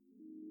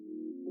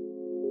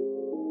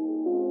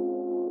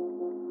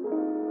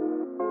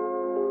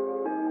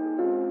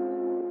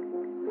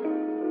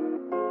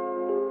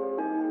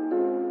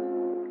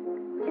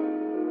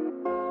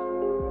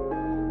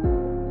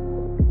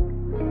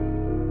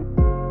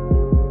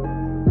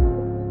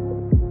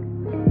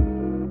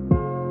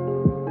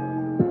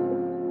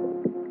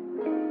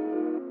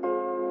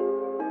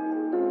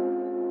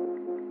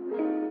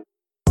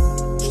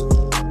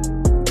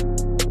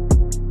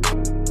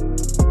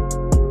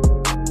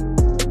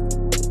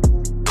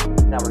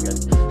we're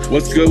good.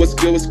 What's good? What's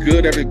good? What's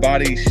good,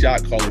 everybody?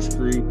 Shot Callers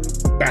crew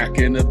back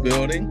in the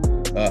building.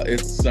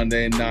 It's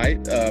Sunday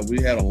night.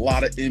 We had a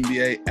lot of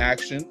NBA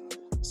action,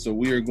 so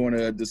we are going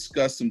to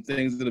discuss some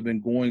things that have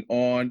been going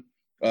on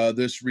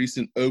this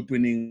recent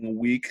opening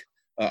week.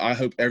 I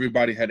hope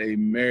everybody had a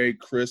Merry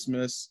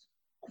Christmas,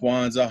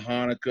 Kwanzaa,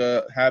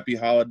 Hanukkah, Happy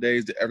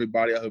Holidays to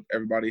everybody. I hope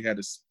everybody had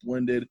a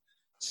splendid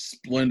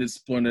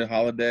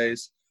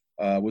holidays.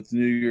 With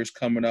New Year's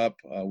coming up,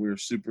 we're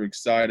super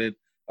excited.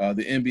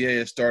 The NBA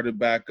has started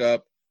back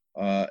up,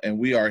 and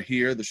we are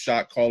here, the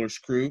Shot Callers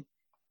crew.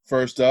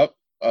 First up,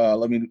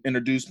 let me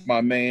introduce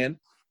my man,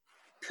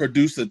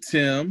 producer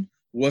Tim.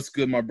 What's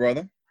good, my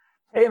brother?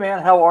 Hey,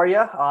 man, how are you?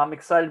 I'm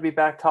excited to be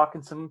back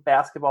talking some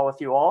basketball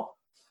with you all.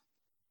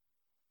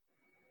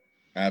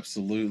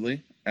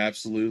 Absolutely.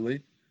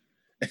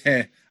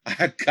 And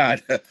I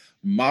got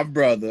my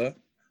brother,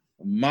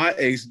 my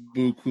ace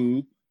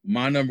buku,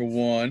 my number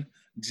one,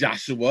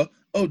 Joshua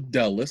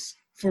Odellis,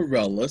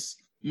 Forellis,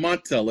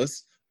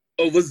 Montellus,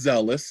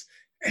 Overzealous,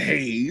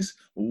 Hayes.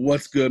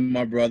 What's good,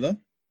 my brother?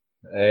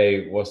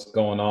 Hey, what's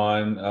going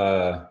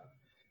on?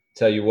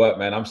 Tell you what,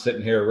 man, I'm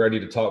sitting here ready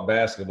to talk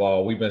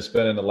basketball. We've been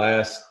spending the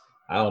last,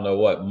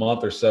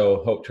 month or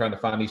so trying to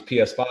find these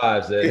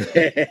PS5s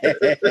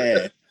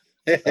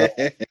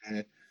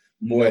that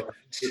Boy,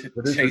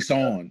 chase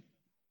on.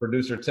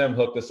 Producer Tim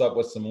hooked us up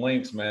with some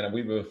links, man, and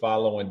we've been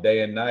following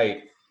day and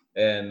night.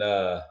 And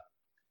I'm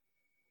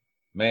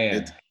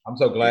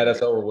so glad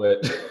that's over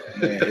with.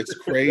 Man, it's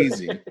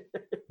crazy.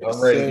 I'm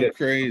ready to get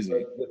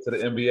to the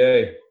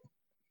NBA.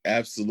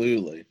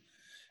 Absolutely,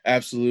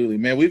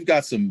 man. We've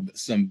got some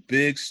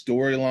big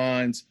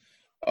storylines.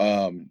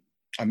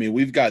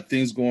 We've got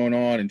things going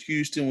on in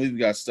Houston. We've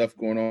got stuff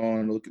going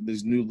on. Look at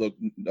this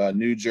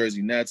New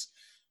Jersey Nets,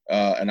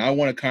 and I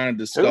want to kind of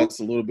discuss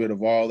a little bit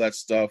of all that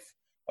stuff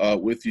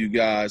with you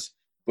guys.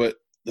 But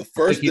the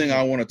first thing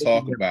I want to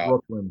talk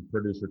about, Brooklyn,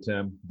 producer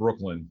Tim,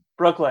 Brooklyn.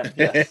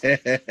 Yes.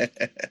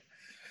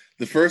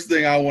 The first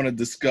thing I want to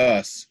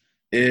discuss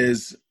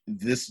is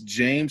this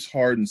James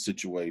Harden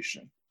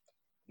situation.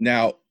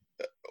 Now,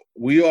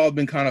 we all have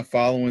been kind of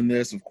following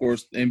this. Of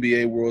course, the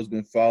NBA world's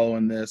been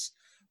following this.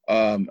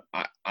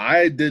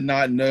 I did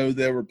not know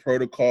there were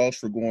protocols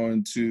for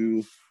going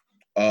to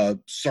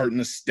certain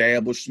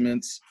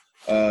establishments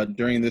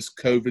during this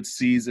COVID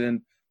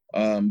season.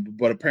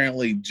 But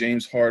apparently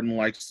James Harden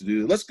likes to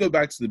do it. Let's go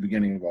back to the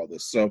beginning of all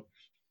this. So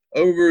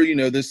over,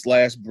 this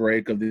last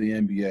break of the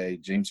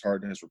NBA, James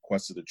Harden has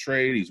requested a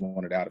trade. He's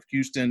wanted out of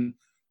Houston.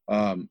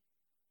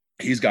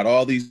 He's got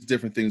all these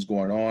different things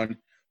going on.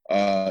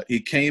 He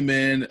came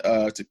in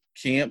to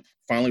camp,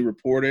 finally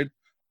reported,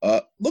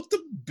 looked a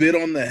bit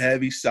on the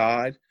heavy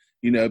side.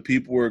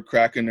 People were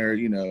cracking their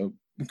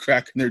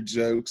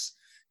jokes,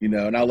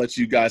 and I'll let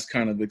you guys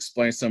kind of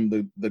explain some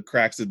of the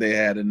cracks that they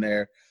had in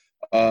there.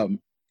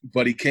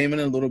 But he came in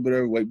a little bit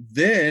overweight.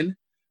 Then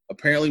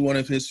apparently one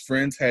of his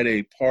friends had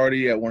a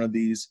party at one of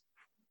these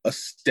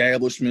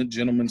establishment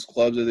gentlemen's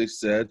clubs, as they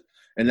said,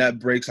 and that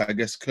breaks, I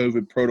guess,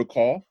 COVID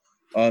protocol.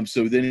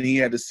 So then he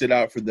had to sit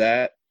out for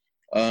that.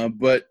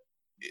 But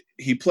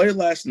he played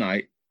last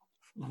night.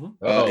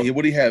 Mm-hmm.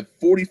 What do you have?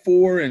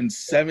 44 and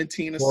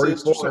 17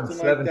 assists or something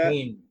like that.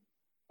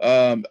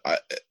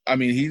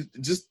 He's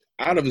just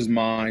out of his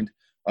mind.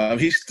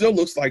 He still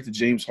looks like the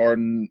James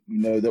Harden,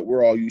 that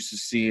we're all used to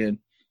seeing.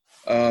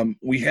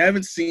 We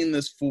haven't seen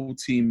this full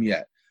team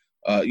yet.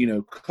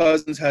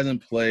 Cousins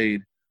hasn't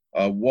played.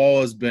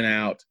 Wall has been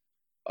out.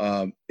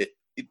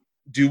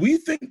 Do we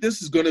think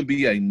this is going to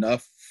be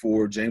enough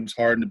for James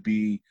Harden to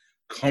be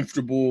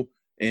comfortable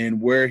in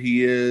where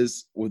he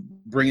is with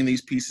bringing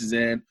these pieces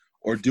in?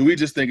 Or do we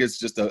just think it's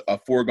just a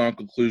foregone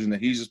conclusion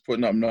that he's just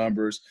putting up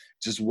numbers,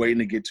 just waiting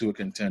to get to a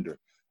contender?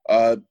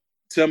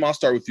 Tim, I'll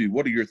start with you.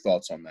 What are your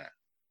thoughts on that?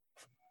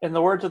 In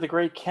the words of the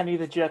great Kenny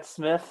the Jet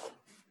Smith,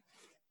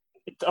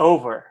 it's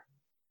over.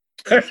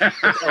 It's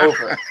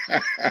over.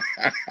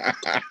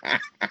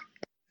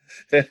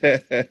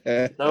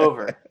 It's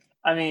over.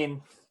 I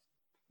mean,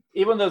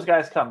 even those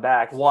guys come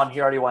back. One, he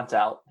already wants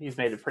out. He's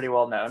made it pretty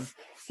well known.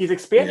 He's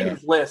expanding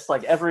his list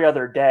like every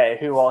other day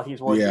who all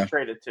he's willing to be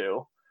traded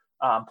to.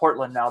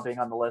 Portland now being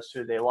on the list,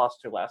 who they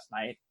lost to last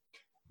night.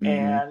 Mm-hmm.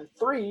 And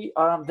three,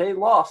 they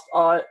lost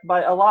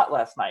by a lot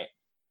last night.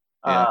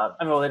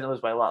 They didn't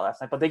lose by a lot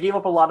last night, but they gave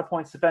up a lot of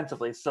points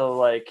defensively.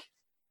 So,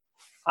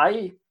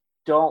 even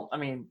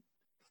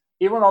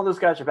when all those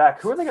guys are back,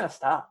 who are they going to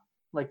stop?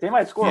 They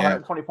might score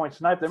 120 points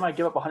tonight, but they might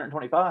give up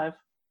 125.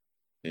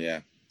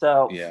 Yeah.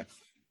 So,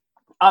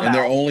 and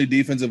their only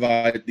defensive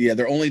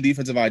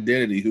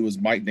identity, who was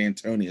Mike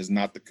D'Antoni, is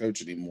not the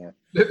coach anymore.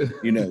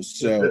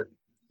 So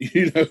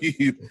you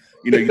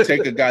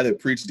take a guy that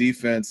preached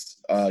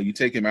defense, you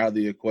take him out of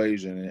the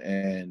equation,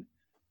 and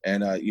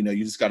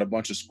you just got a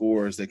bunch of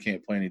scorers that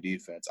can't play any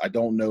defense. I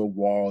don't know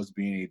Wall as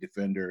being a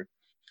defender.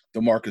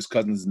 DeMarcus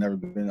Cousins has never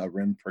been a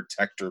rim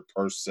protector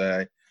per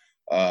se.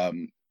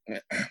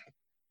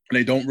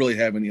 They don't really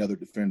have any other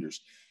defenders.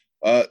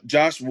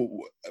 Josh,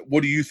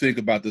 what do you think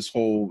about this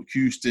whole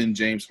Houston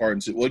James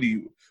Harden? What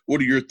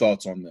are your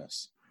thoughts on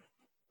this?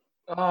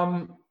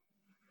 Um,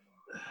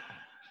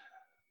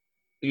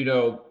 you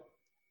know,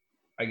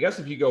 I guess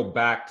if you go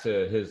back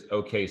to his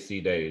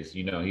OKC days,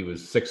 you know, he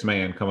was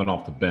 6-man coming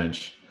off the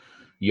bench.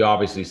 You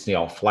obviously see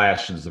all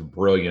flashes of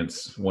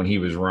brilliance when he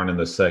was running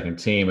the second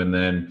team. And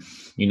then,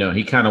 you know,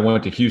 he kind of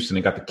went to Houston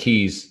and got the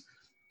keys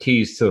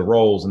to the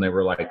roles, and they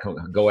were like,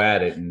 go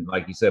at it. And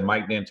like you said,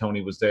 Mike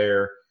D'Antoni was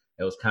there.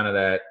 It was kind of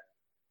that,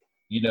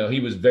 you know,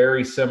 he was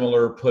very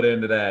similar, put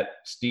into that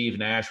Steve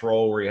Nash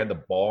role where he had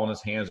the ball in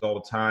his hands all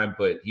the time,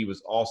 but he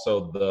was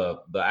also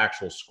the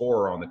actual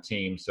scorer on the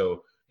team.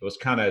 So it was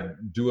kind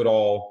of do it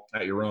all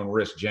at your own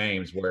risk,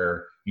 James,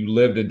 where you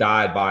lived and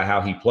died by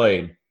how he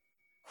played.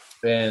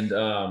 And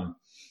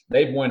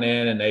they went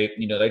in and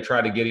they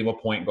tried to get him a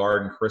point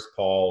guard and Chris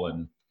Paul.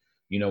 And,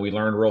 you know, we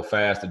learned real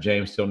fast that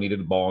James still needed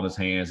the ball in his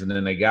hands. And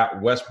then they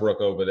got Westbrook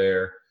over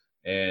there.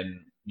 And,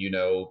 you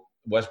know,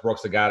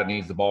 Westbrook's the guy that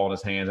needs the ball in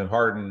his hands. And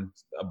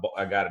Harden's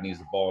a guy that needs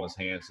the ball in his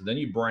hands. So then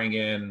you bring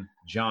in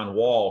John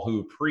Wall,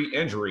 who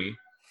pre-injury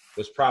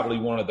was probably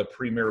one of the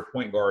premier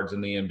point guards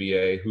in the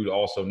NBA, who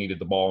also needed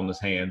the ball in his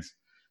hands.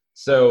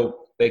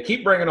 So they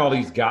keep bringing all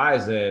these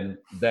guys in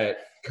that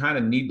kind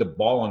of need the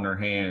ball in their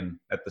hand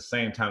at the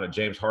same time that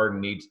James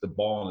Harden needs the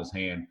ball in his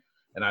hand.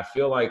 And I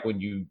feel like when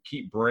you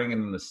keep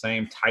bringing in the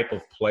same type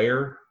of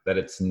player, that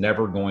it's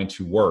never going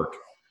to work.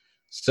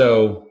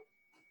 So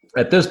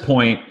at this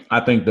point, I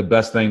think the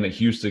best thing that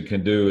Houston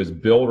can do is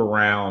build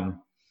around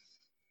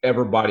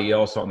everybody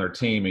else on their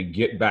team and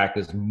get back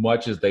as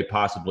much as they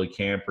possibly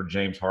can for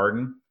James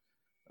Harden.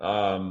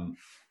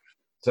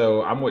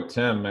 So I'm with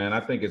Tim, man. I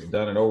think it's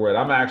done and over with.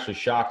 I'm actually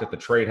shocked that the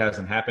trade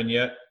hasn't happened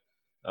yet.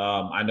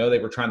 I know they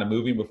were trying to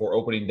move him before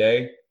opening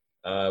day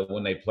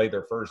when they played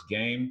their first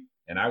game,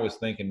 and I was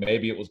thinking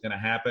maybe it was going to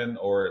happen,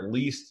 or at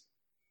least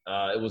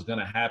it was going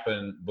to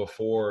happen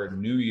before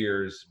New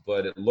Year's,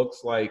 but it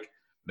looks like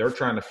they're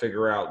trying to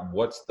figure out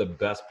what's the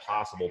best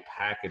possible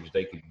package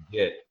they could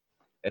get.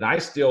 And I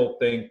still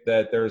think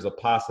that there's a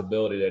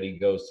possibility that he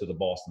goes to the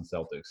Boston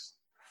Celtics.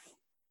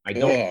 I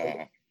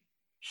don't.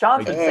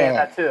 Sean's been saying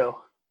that too.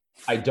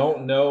 I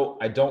don't know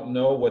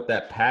what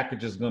that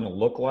package is going to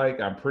look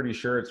like. I'm pretty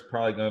sure it's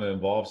probably going to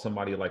involve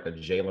somebody like a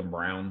Jaylen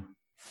Brown.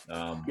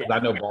 I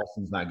know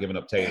Boston's not giving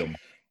up Tatum.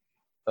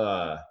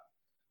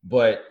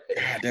 But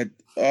that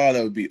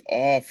would be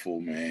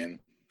awful, man.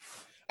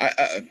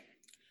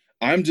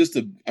 I know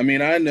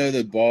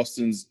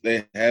that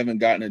they haven't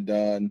gotten it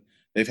done.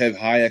 They've had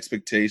high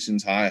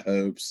expectations, high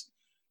hopes.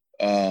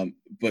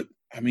 But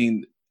I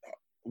mean,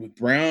 with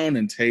Brown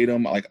and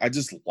Tatum, like, I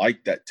just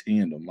like that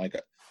tandem. Like,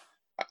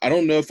 I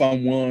don't know if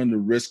I'm willing to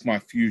risk my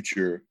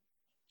future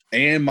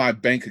and my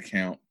bank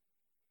account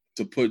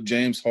to put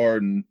James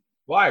Harden.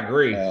 Well, I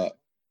agree. I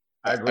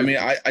agree. I mean,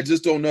 I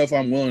just don't know if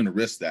I'm willing to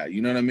risk that.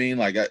 You know what I mean?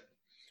 Like,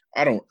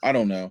 I don't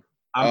know.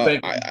 I'm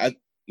thinking,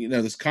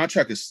 this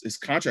contract is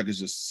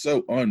just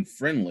so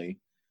unfriendly.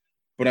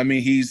 But I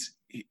mean, he's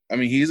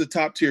a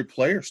top tier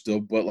player still.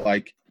 But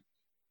like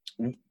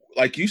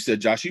you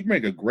said, Josh, you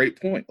make a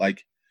great point.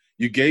 Like,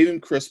 you gave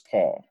him Chris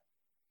Paul,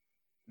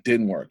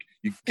 didn't work.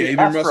 You gave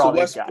him Russell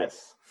Westbrook,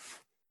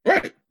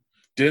 right?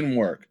 Didn't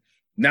work.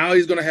 Now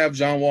he's gonna have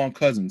John Wall and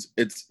Cousins.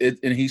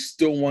 And he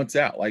still wants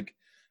out. Like,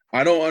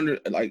 I don't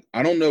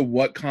know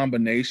what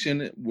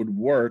combination would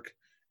work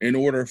in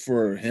order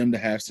for him to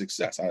have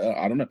success.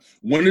 I don't know.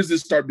 When does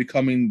this start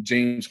becoming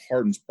James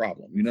Harden's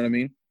problem? You know what I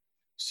mean?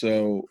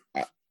 So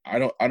I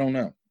don't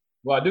know.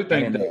 Well, I do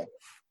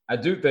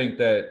think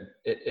that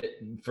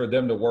for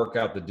them to work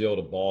out the deal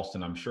to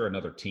Boston, I'm sure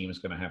another team is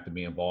going to have to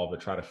be involved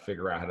to try to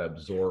figure out how to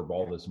absorb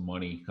all this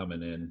money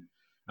coming in.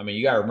 I mean,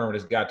 you got to remember,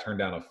 this guy turned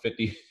down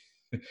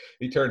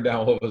he turned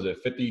down, what was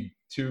it,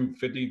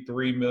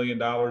 $53 million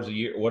a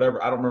year,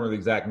 whatever. I don't remember the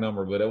exact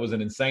number, but it was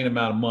an insane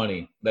amount of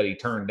money that he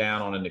turned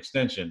down on an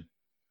extension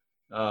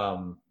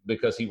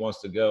because he wants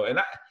to go. And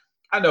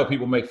I know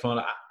people make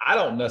fun. I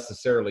don't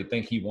necessarily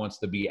think he wants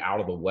to be out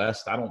of the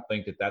West. I don't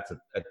think that that's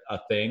a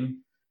thing.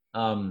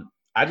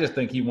 I just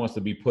think he wants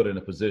to be put in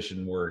a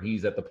position where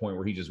he's at the point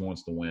where he just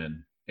wants to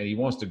win, and he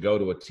wants to go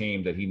to a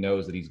team that he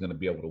knows that he's going to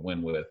be able to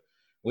win with.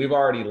 We've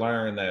already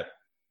learned that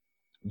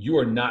you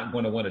are not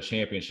going to win a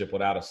championship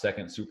without a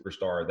second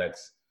superstar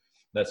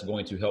that's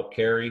going to help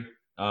carry.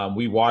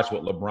 We watched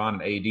what LeBron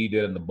and AD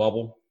did in the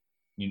bubble.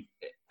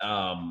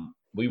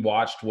 We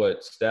watched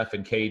what Steph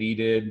and KD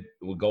did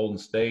with Golden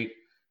State,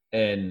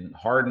 and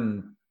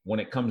Harden, when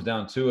it comes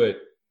down to it,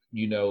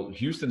 you know,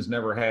 Houston's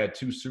never had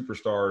two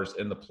superstars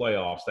in the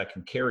playoffs that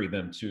can carry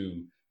them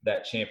to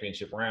that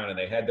championship round. And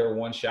they had their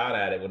one shot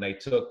at it when they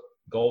took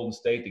Golden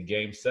State to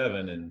Game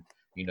 7. And,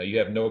 you know, you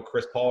have no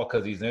Chris Paul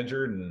because he's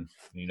injured. And,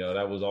 you know,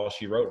 that was all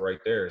she wrote right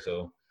there.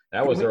 So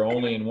that was their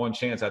only and one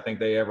chance I think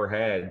they ever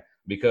had,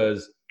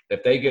 because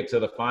if they get to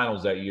the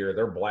finals that year,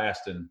 they're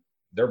blasting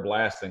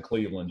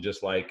Cleveland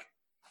just like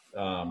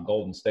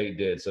Golden State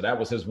did. So that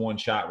was his one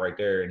shot right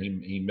there, and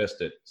he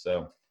missed it.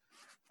 So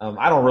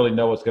I don't really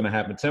know what's going to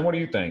happen. Tim, what do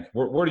you think?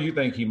 Where do you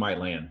think he might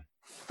land?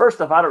 First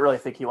off, I don't really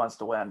think he wants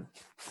to win.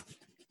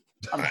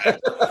 I'm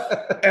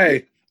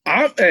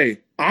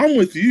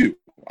with you.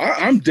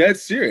 I'm dead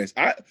serious.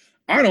 I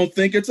I don't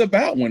think it's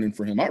about winning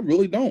for him. I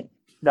really don't.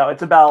 No,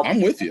 it's about.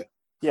 I'm with you.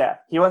 Yeah,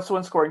 he wants to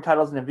win scoring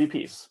titles and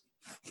MVPs.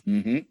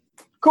 Mm-hmm.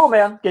 Cool,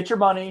 man. Get your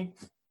money.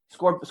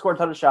 Score a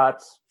ton of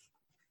shots.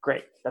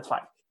 Great. That's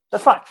fine.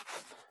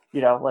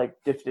 Like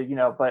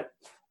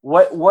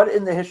but what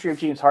in the history of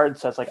James Harden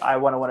says like I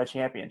want to win a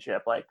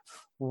championship? Like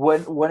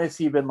when has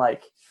he been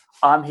like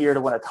I'm here to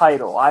win a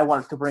title? I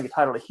want to bring a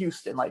title to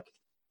Houston. Like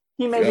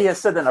he maybe has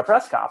said that in a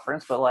press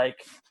conference, but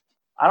like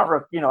I don't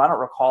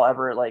recall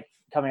ever like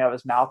coming out of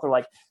his mouth or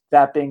like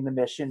that being the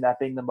mission, that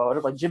being the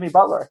motive. Like Jimmy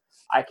Butler,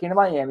 I came to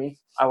Miami.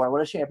 I want to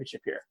win a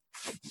championship here.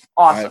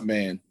 Awesome,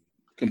 man.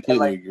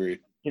 Completely agree.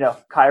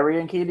 Kyrie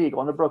and KD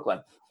going to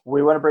Brooklyn.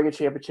 We want to bring a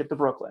championship to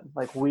Brooklyn.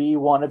 Like we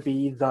want to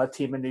be the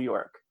team in New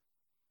York.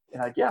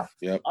 And like,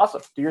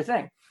 awesome. Do your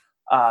thing.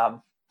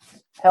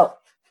 Hell,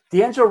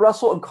 D'Angelo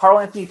Russell and Karl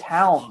Anthony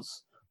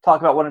Towns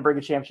talk about wanting to bring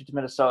a championship to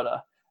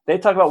Minnesota. They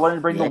talk about wanting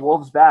to bring the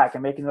Wolves back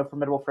and making them a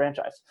formidable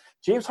franchise.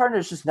 James Harden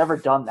has just never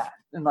done that.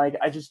 And like,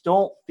 I just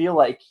don't feel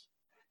like,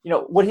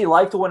 would he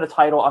like to win a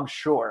title? I'm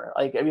sure.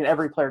 Like, I mean,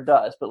 every player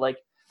does, but like,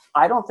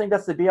 I don't think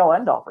that's the be-all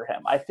end-all for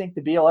him. I think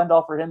the be-all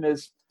end-all for him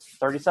is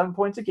 37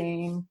 points a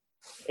game,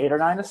 8 or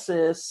 9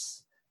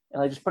 assists,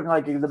 and like just putting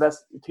like the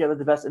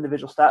best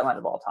individual stat line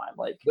of all time.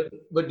 Like,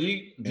 but do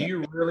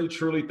you really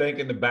truly think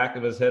in the back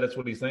of his head that's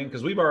what he's thinking?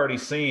 Because we've already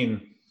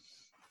seen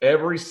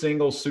every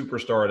single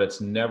superstar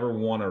that's never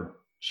won a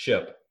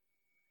chip,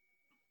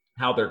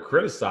 how they're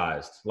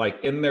criticized,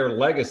 like in their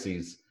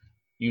legacies.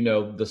 The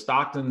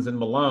Stocktons and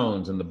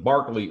Malones and the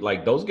Barkley,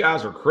 like those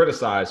guys are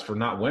criticized for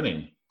not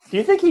winning. Do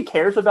you think he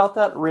cares about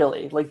that,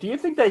 really? Like, do you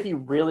think that he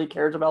really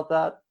cares about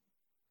that?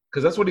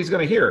 Because that's what he's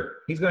going to hear.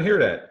 He's going to hear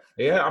that.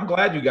 Yeah, I'm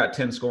glad you got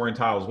 10 scoring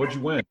titles. What'd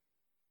you win?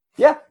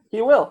 Yeah,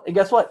 he will. And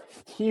guess what?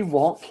 He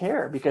won't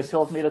care because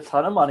he'll have made a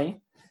ton of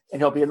money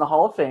and he'll be in the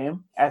Hall of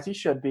Fame, as he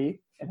should be,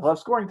 and he'll have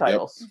scoring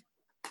titles.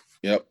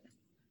 Yep.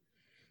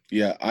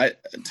 Yeah, I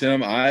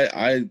tend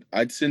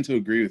to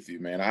agree with you,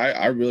 man.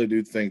 I really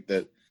do think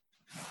that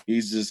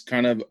he's just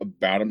kind of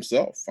about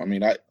himself. I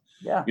mean, I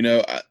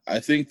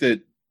think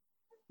that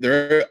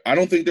I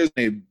don't think there's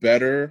a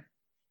better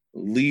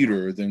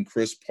leader than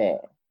Chris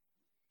Paul.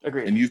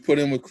 Agreed. And you've put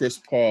him with Chris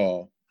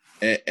Paul,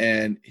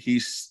 and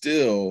he's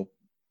still,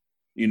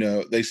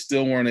 they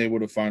still weren't able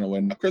to find a way.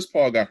 Now, Chris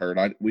Paul got hurt.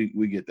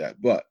 We get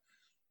that. But,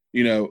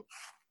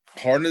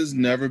 Harden has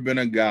never been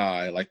a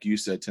guy, like you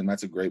said, Tim,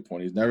 that's a great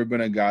point. He's never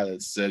been a guy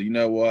that said, you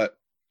know what,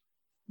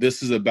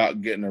 this is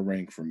about getting a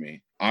ring for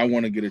me. I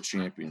want to get a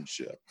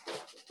championship.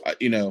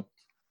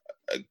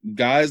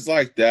 Guys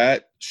like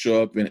that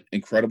show up in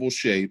incredible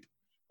shape.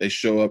 They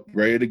show up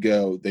ready to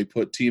go. They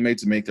put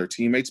teammates and make their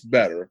teammates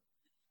better,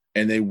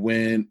 and they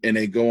win, and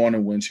they go on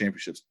and win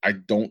championships. I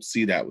don't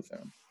see that with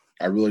him.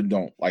 I really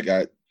don't. Like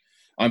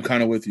I'm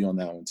kind of with you on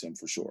that one, Tim,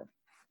 for sure.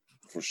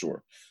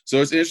 So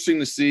it's interesting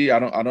to see. I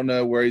don't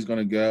know where he's going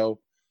to go.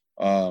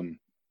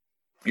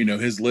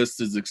 His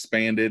list is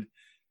expanded.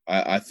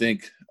 I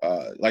think,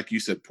 like you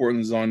said,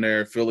 Portland's on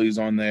there, Philly's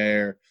on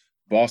there,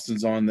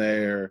 Boston's on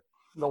there,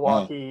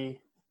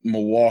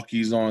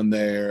 Milwaukee's on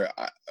there.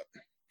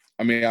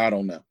 I mean, I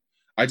don't know.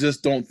 I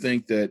just don't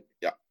think there's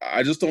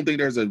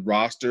a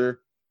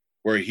roster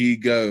where he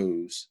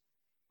goes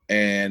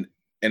and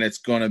it's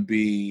going to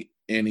be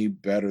any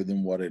better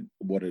than what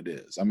it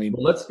is. I mean,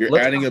 you're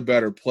adding a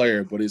better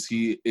player, but is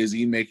he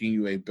making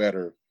you a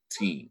better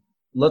team?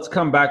 Let's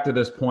come back to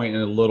this point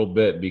in a little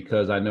bit,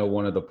 because I know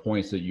one of the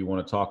points that you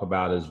want to talk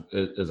about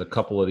is a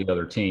couple of the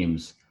other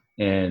teams.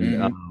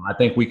 And I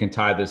think we can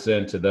tie this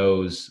into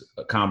those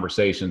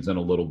conversations in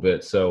a little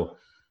bit. So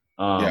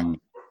I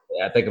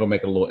think it'll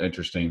make it a little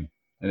interesting.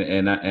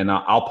 And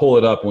I'll pull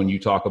it up when you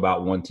talk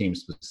about one team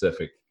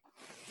specific.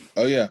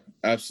 Oh, yeah,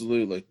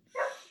 absolutely.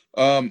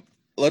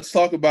 Let's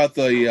talk about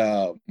let's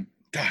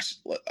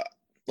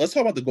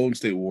talk about the Golden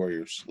State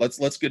Warriors.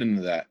 Let's get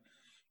into that.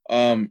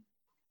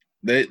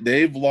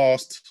 They've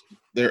lost.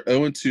 They're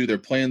 0-2. They're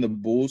playing the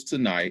Bulls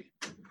tonight.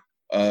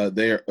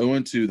 They are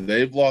 0-2.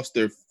 They've lost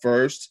their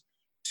first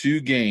 2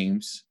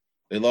 games.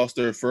 They lost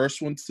their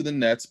first one to the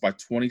Nets by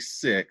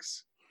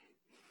 26,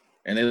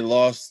 and they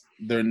lost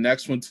their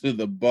next one to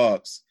the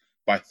Bucks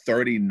by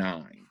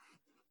 39.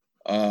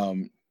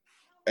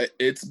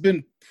 It's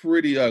been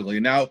pretty ugly.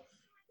 Now,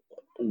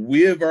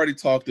 we have already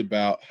talked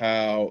about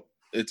how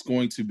it's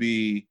going to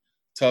be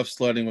tough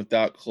sledding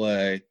without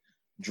Klay.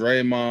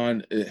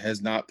 Draymond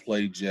has not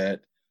played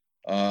yet.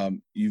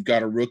 You've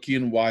got a rookie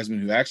in Wiseman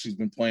who actually has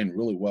been playing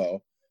really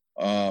well.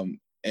 And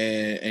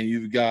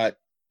you've got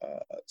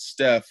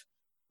Steph,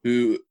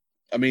 who,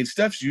 I mean,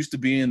 Steph's used to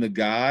being the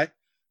guy,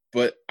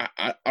 but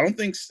I don't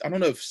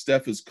know if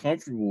Steph is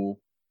comfortable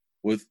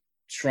with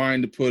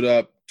trying to put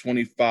up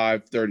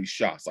 25, 30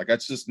 shots. Like,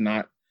 that's just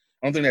not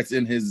 – I don't think that's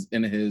in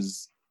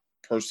his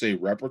per se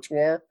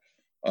repertoire.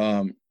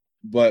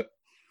 But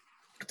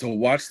to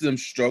watch them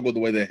struggle the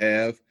way they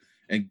have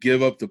and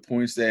give up the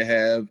points they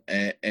have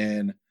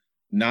and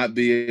not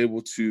be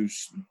able to,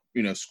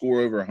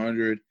 score over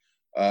 100,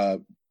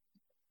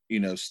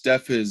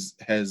 Steph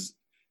has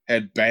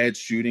had bad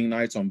shooting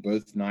nights on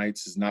both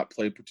nights, has not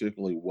played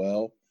particularly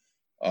well.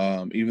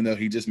 Even though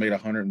he just made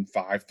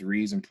 105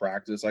 threes in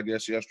practice, I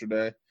guess,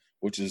 yesterday,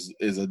 which is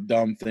a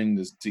dumb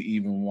thing to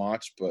even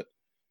watch. But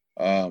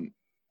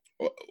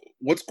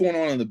what's going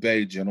on in the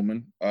Bay,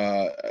 gentlemen?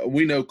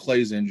 We know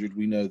Clay's injured.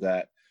 We know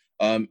that.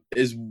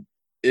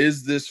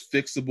 Is this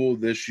fixable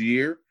this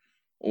year,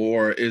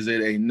 or is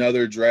it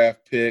another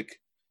draft pick,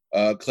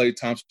 Klay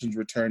Thompson's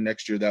return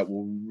next year that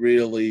will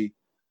really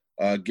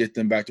get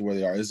them back to where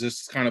they are? Is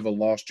this kind of a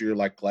lost year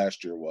like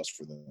last year was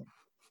for them?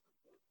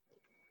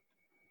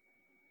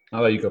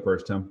 I'll let you go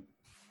first, Tim.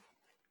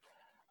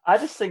 I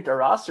just think the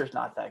roster's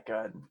not that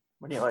good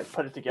when you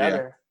put it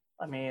together.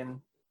 Yeah. I mean,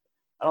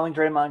 I don't think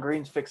Draymond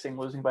Green's fixing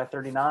losing by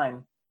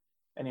 39.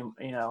 And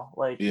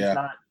he's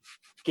not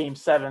Game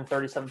 7,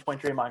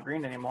 37-point Draymond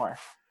Green anymore.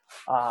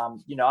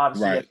 Obviously you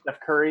have Steph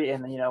Curry,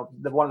 and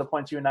one of the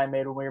points you and I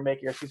made when we were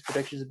making our season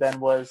predictions, Ben,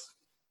 was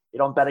you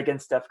don't bet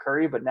against Steph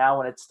Curry. But now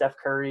when it's Steph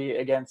Curry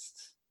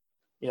against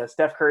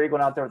Steph Curry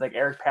going out there with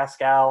Eric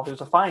Pascal,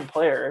 who's a fine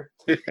player,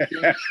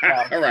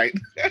 right?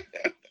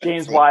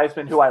 James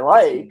Wiseman, who I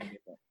like,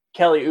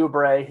 Kelly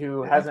Oubre,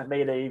 who hasn't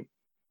made a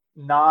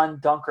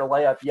non-dunker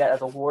layup yet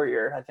as a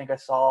Warrior. I think I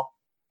saw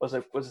was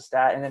a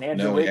stat, and then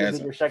Andrew Wiggins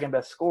is your second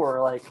best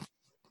scorer.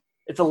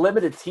 It's a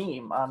limited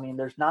team. I mean,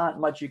 there's not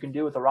much you can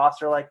do with a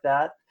roster like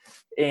that,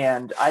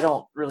 and I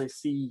don't really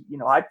see.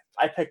 I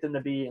picked them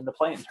to be in the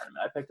play-in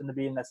tournament. I picked them to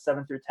be in that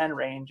 7 through 10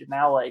 range, and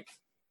now I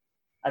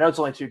know it's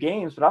only 2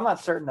 games, but I'm not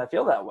certain I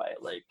feel that way.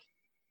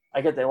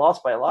 I get they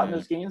lost by a lot in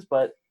those games,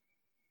 but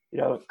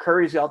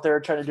Curry's out there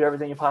trying to do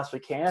everything he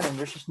possibly can, and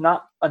there's just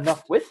not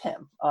enough with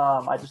him.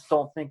 I just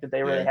don't think that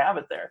they really have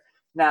it there.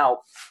 Now,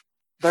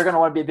 they're going to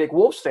want to be big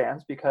Wolves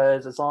fans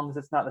because as long as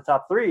it's not in the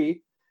top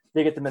 3,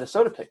 they get the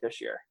Minnesota pick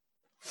this year.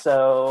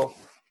 So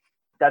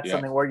that's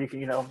something where you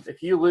can,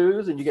 if you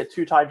lose and you get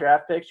 2 tie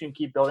draft picks, you can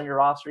keep building your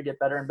roster, get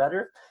better and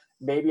better.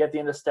 Maybe at the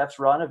end of Steph's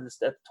run, at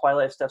the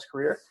twilight of Steph's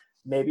career,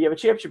 maybe you have a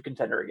championship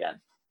contender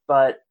again.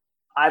 But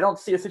I don't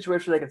see a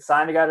situation where they can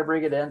sign a guy to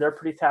bring it in. They're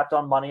pretty tapped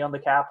on money on the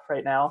cap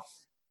right now.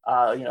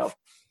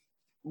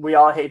 We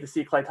all hate to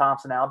see Klay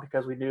Thompson out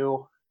because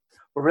we're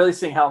really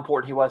seeing how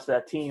important he was to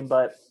that team.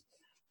 But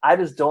I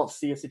just don't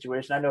see a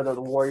situation. I know they're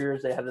the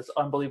Warriors. They have this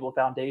unbelievable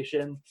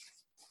foundation.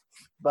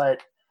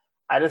 But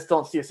I just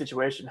don't see a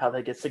situation how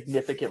they get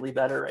significantly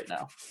better right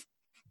now.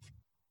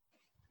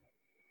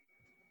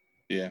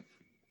 Yeah.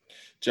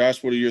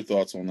 Josh, what are your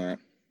thoughts on that?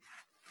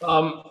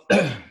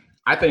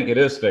 I think it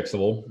is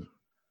fixable.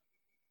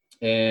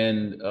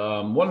 And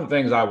one of the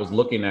things I was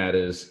looking at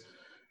is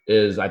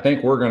I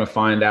think we're going to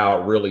find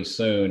out really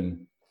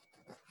soon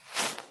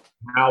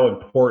how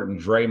important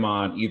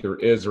Draymond either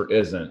is or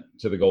isn't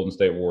to the Golden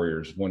State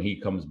Warriors when he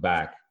comes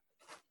back.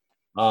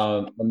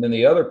 And then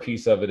the other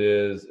piece of it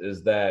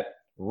is that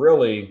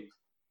really,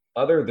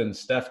 other than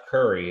Steph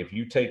Curry, if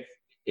you take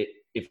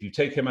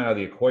him out of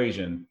the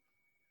equation,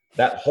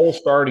 that whole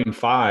starting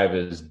 5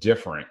 is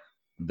different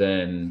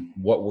than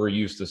what we're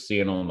used to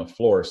seeing on the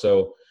floor.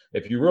 So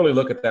if you really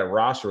look at that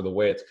roster, the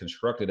way it's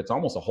constructed, it's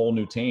almost a whole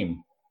new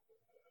team.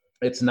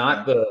 It's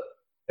not the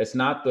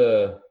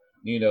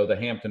the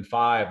Hampton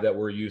 5 that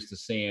we're used to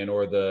seeing,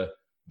 or the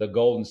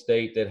Golden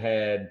State that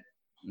had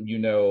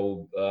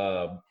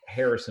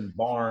Harrison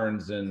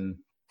Barnes and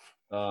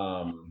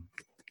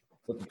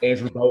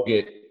Andrew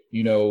Bogut.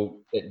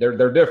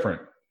 They're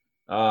different.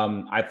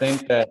 I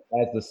think that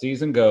as the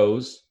season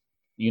goes,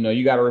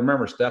 you got to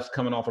remember Steph's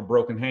coming off a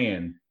broken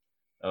hand.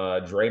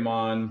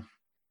 Draymond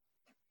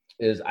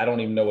I don't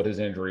even know what his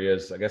injury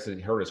is. I guess he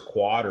hurt his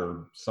quad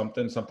or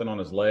something on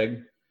his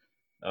leg.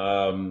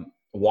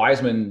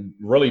 Wiseman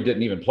really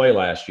didn't even play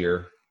last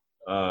year.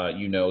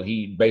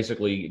 He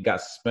basically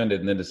got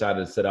suspended and then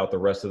decided to sit out the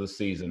rest of the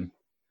season.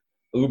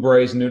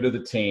 Oubre's new to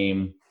the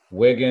team.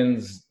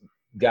 Wiggins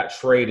got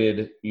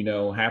traded,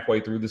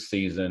 halfway through the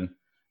season.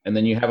 And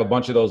then you have a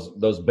bunch of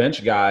those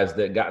bench guys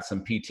that got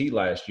some PT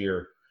last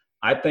year.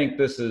 I think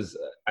this is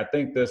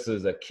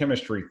a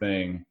chemistry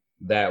thing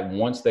that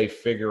once they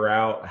figure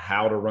out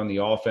how to run the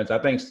offense, I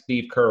think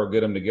Steve Kerr will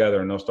get them together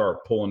and they'll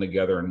start pulling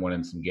together and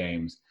winning some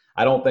games.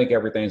 I don't think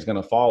everything's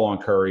going to fall on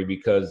Curry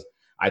because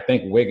I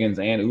think Wiggins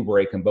and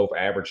Oubre can both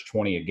average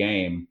 20 a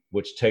game,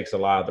 which takes a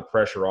lot of the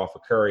pressure off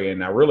of Curry.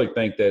 And I really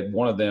think that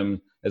one of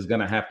them is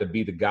going to have to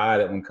be the guy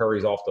that when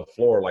Curry's off the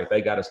floor,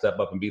 they got to step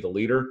up and be the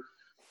leader.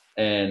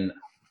 And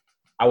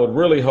I would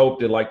really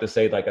hope like I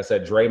said,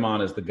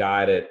 Draymond is the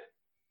guy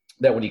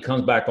that when he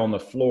comes back on the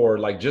floor,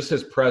 just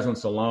his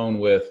presence alone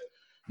with,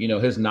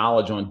 his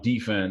knowledge on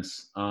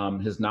defense,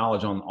 his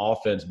knowledge on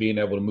offense, being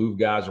able to move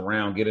guys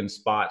around, get in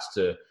spots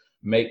to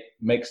make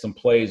some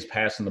plays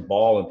passing the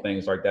ball and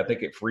things like that. I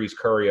think it frees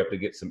Curry up to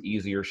get some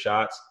easier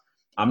shots.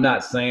 I'm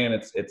not saying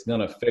it's going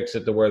to fix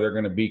it to where they're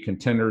going to be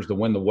contenders to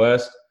win the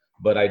West,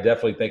 but I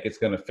definitely think it's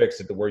going to fix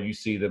it to where you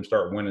see them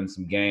start winning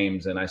some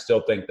games, and I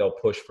still think they'll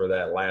push for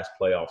that last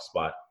playoff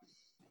spot.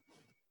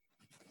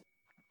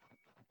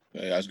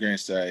 I was going to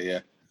say,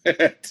 yeah.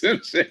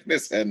 Tim shaking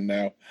his head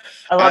no.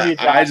 I love you,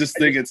 Josh. I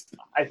think it's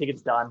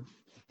done.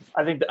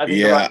 I think the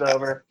run's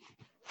over.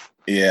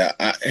 Yeah,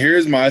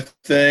 here's my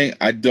thing.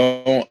 I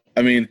don't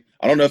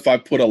know if I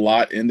put a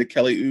lot into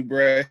Kelly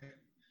Oubre,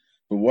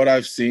 but what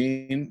I've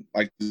seen,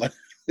 like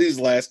these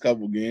last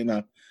couple games,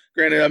 now,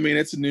 granted, I mean,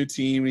 it's a new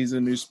team, he's in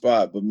a new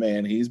spot, but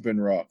man, he's been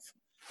rough.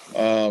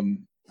 I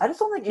just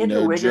don't think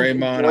Andrew Wiggins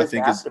Draymond, I enjoys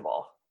think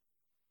basketball.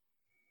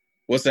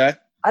 What's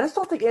that? I just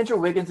don't think Andrew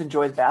Wiggins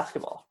enjoys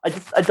basketball.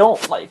 I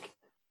don't like.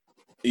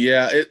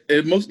 Yeah,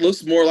 it most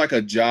looks more like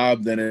a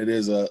job than it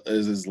is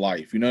his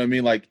life. You know what I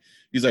mean? Like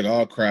he's like,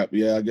 oh crap,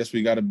 yeah, I guess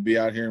we got to be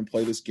out here and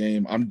play this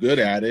game. I'm good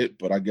at it,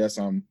 but I guess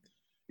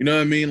you know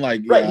what I mean?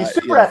 Like, Right, yeah, he's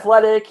super yeah,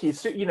 athletic.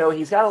 He's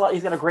got a lot.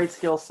 He's got a great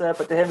skill set.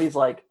 But to him, he's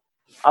like,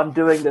 I'm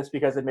doing this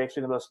because it makes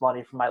me the most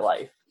money for my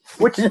life,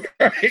 which right.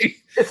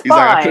 is He's fine.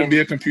 like, I couldn't be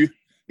a computer.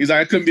 He's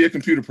like, I couldn't be a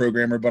computer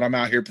programmer, but I'm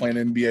out here playing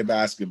NBA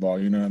basketball.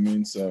 You know what I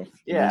mean? So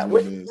yeah,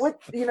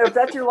 if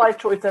that's your life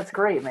choice, that's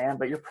great, man.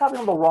 But you're probably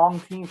on the wrong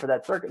team for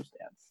that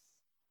circumstance.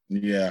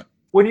 Yeah.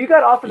 When you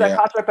got offered that Yeah.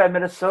 contract by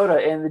Minnesota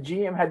and the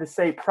GM had to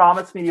say,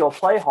 "Promise me you'll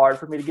play hard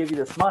for me to give you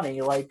this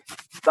money," like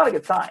it's not a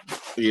good sign.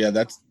 Yeah,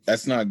 that's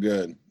not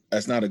good.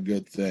 That's not a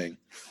good thing.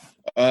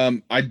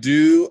 I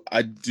do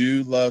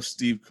love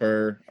Steve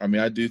Kerr. I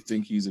mean, I do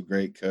think he's a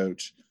great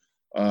coach.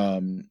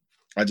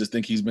 I just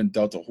think he's been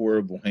dealt a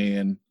horrible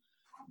hand.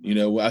 You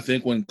know, I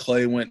think when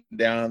Clay went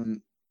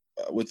down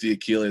with the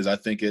Achilles, I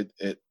think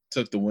it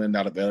took the wind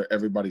out of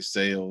everybody's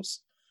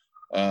sails.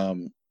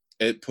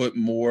 It put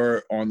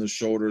more on the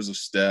shoulders of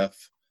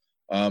Steph.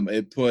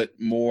 It put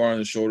more on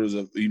the shoulders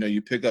of,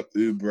 you pick up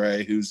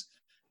Oubre, who's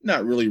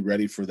not really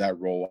ready for that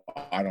role,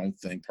 I don't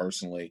think,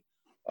 personally.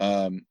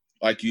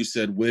 Like you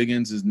said,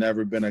 Wiggins has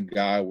never been a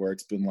guy where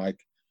it's been like,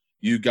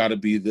 you got to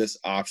be this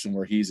option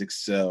where he's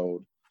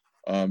excelled.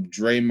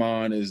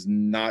 Draymond is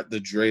not the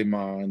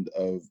Draymond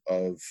of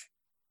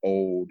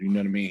old. You know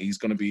what I mean? He's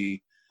going to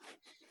be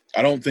 –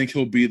 I don't think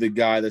he'll be the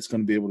guy that's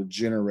going to be able to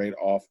generate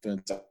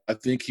offense. I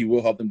think he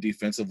will help them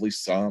defensively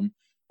some,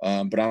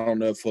 but I don't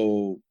know if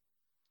he'll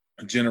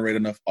generate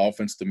enough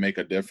offense to make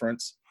a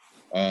difference.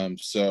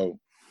 So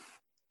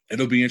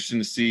it'll be interesting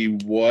to see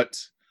what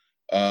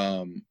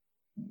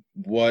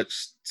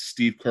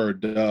Steve Kerr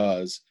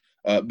does,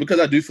 because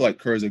I do feel like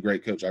Kerr is a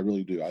great coach. I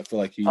really do. I feel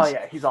like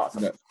he's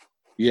awesome.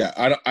 Yeah,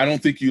 I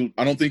don't think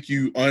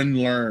you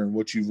unlearn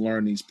what you've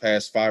learned these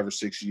past 5 or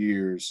 6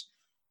 years.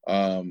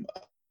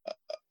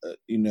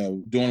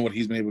 Doing what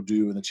he's been able to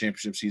do in the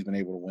championships he's been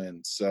able to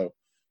win. So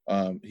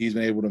he's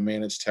been able to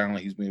manage talent.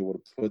 He's been able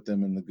to put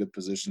them in the good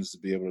positions to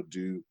be able to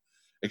do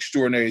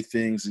extraordinary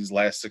things these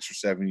last 6 or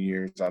 7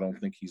 years. I don't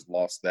think he's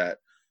lost that.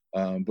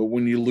 But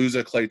when you lose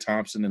a Klay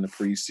Thompson in the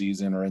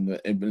preseason or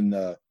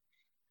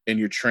in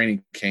your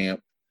training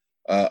camp,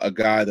 a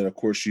guy that, of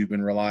course, you've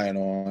been relying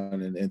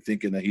on and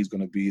thinking that he's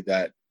going to be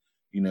that,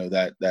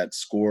 that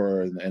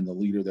scorer and the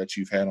leader that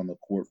you've had on the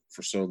court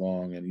for so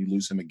long, and you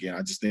lose him again,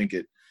 I just think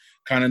it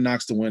kind of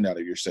knocks the wind out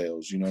of your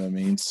sails. You know what I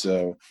mean?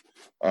 So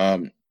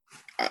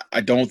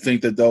I don't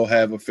think that they'll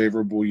have a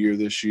favorable year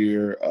this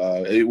year.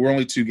 We're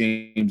only 2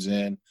 games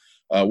in.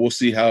 We'll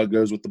see how it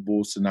goes with the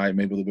Bulls tonight.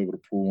 Maybe they'll be able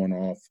to pull one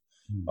off.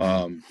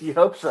 You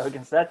hope so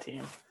against that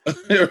team.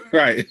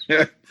 Right.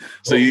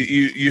 So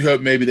you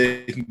hope maybe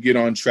they can get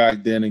on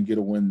track then and get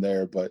a win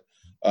there, but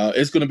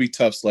it's going to be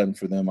tough sledding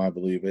for them. I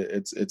believe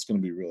it's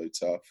going to be really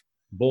tough.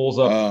 Bulls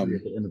up at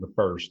the end of the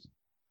first.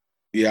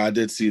 Yeah, I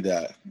did see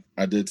that.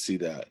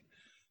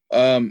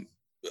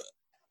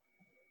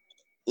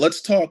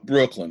 Let's talk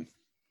Brooklyn.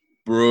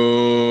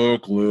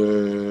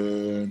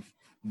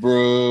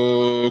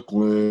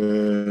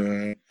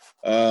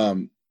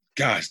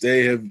 Gosh,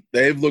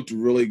 they've looked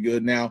really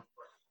good now.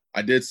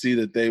 I did see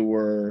that they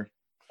were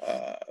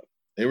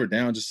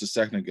down just a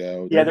second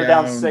ago. Yeah, they're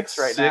down 6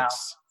 right now.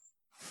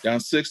 Down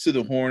 6 to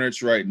the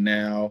Hornets right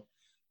now.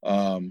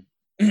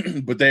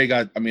 But they've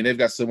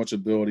got so much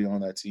ability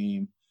on that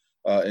team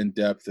in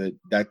depth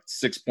that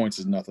 6 points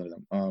is nothing to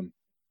them.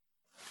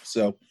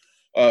 So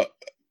I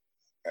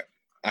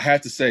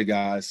have to say,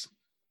 guys,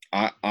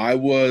 I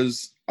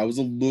was a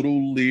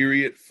little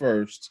leery at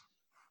first.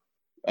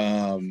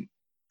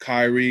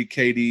 Kyrie,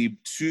 KD,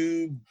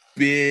 2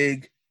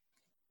 big,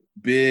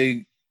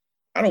 I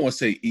don't want to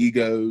say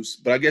egos,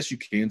 but I guess you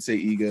can say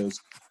egos,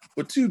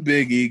 but 2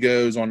 big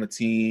egos on the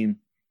team.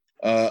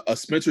 A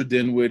Spencer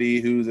Dinwiddie,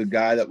 who's a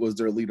guy that was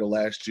their leader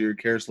last year,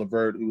 Karis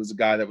LeVert, who was a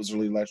guy that was their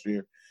leader last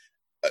year.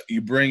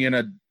 You bring in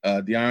a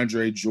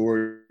DeAndre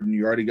Jordan,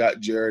 you already got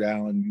Jared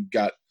Allen, you've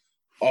got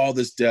all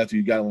this depth,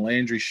 you got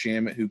Landry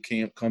Shamet who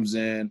comes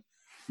in,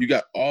 you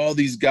got all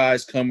these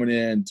guys coming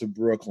in to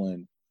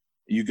Brooklyn.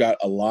 You got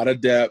a lot of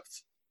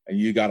depth and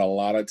you got a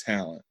lot of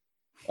talent.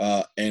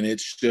 And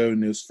it's shown in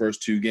those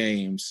first 2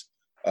 games.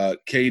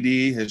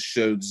 KD has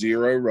showed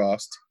 0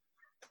 rust.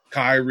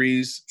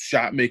 Kyrie's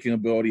shot-making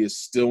ability is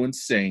still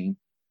insane.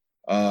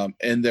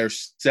 And their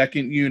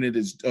second unit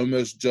is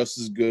almost just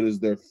as good as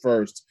their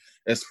first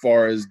as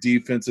far as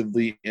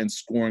defensively and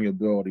scoring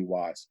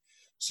ability-wise.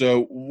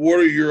 So what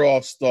are your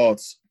all's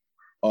thoughts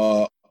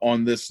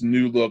on this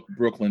new-look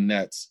Brooklyn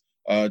Nets?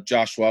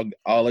 Joshua,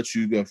 I'll let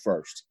you go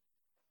first.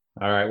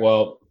 All right,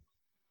 well,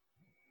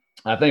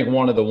 I think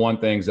one of the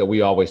things that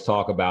we always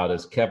talk about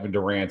is Kevin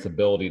Durant's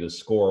ability to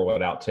score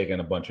without taking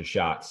a bunch of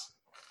shots.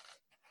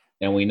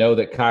 And we know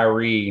that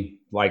Kyrie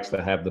likes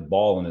to have the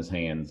ball in his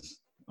hands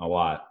a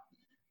lot.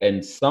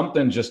 And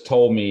something just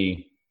told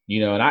me,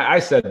 and I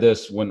said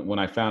this when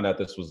I found out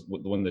this was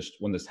when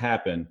this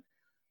happened.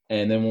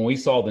 And then when we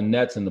saw the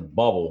Nets in the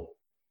bubble,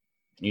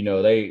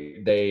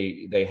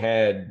 they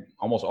had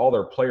almost all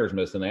their players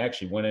missed, and they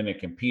actually went in and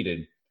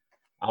competed.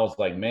 I was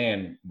like,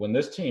 man, when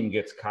this team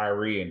gets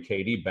Kyrie and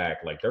KD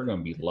back, like they're going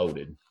to be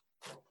loaded.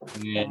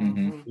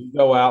 And we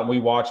go out and we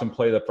watch them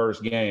play the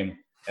first game.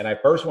 And I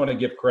first want to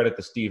give credit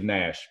to Steve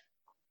Nash.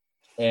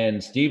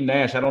 And Steve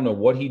Nash, I don't know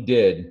what he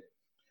did,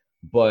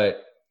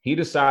 but he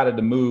decided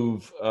to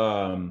move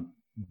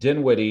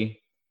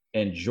Dinwiddie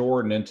and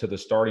Jordan into the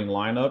starting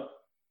lineup.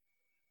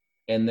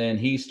 And then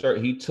he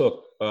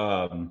took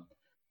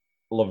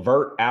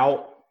LeVert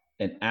out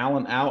and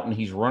Allen out, and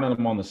he's running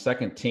them on the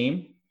second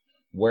team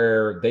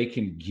where they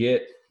can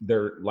get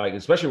their, like,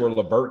 especially where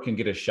LeVert can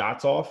get his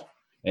shots off.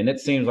 And it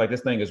seems like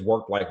this thing has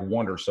worked like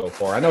wonders so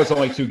far. I know it's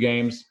only 2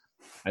 games.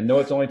 I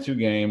know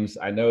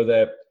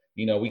that,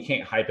 we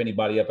can't hype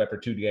anybody up after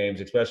 2 games,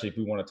 especially if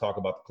we want to talk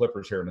about the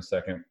Clippers here in a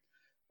second.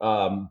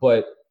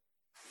 But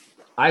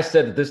I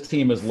said that this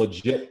team is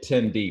legit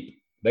 10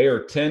 deep. They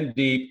are 10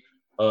 deep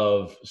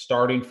of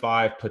starting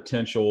 5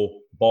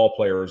 potential ball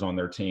players on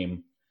their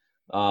team.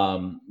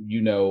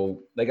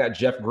 They got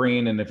Jeff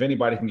Green, and if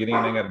anybody can get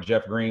anything out of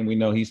Jeff Green, we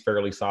know he's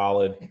fairly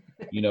solid.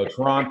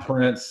 Teron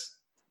Prince,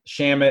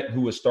 Shamet,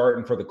 who was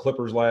starting for the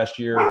Clippers last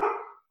year.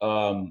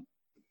 God,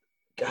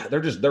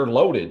 they're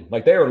loaded.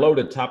 Like, they are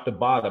loaded top to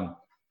bottom.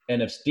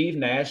 And if Steve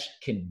Nash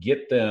can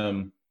get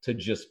them to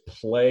just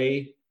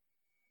play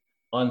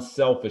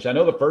unselfish. I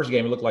know the first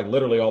game, it looked like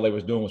literally all they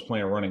was doing was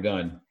playing run and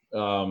gun.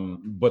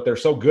 But they're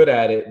so good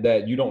at it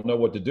that you don't know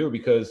what to do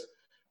because,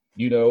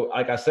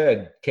 like I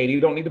said, KD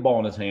don't need the ball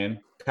in his hand.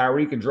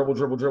 Kyrie can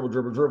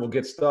dribble,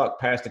 get stuck,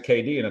 pass to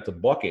KD, and it's a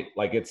bucket.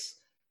 Like, it's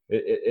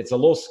a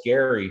little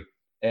scary.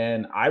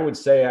 And I would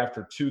say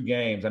after 2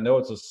 games, I know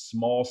it's a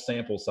small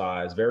sample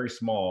size, very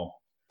small,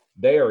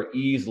 they are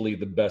easily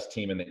the best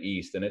team in the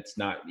East, and it's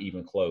not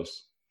even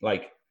close.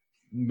 Like,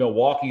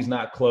 Milwaukee's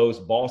not close,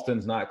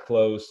 Boston's not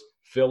close,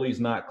 Philly's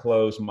not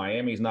close,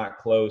 Miami's not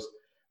close.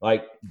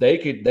 Like, they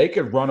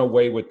could run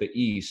away with the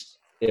East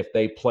if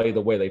they play the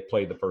way they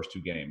played the first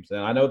 2 games. And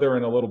I know they're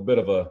in a little bit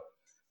of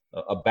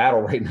a battle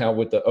right now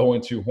with the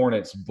 0-2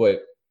 Hornets,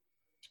 but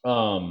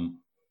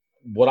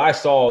what I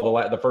saw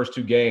the first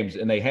 2 games,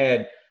 and they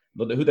had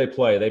who they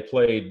play. They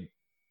played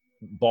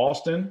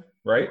Boston,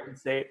 right? Golden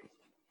State.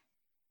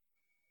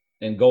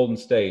 And Golden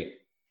State.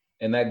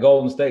 And that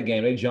Golden State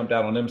game, they jumped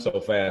out on them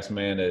so fast,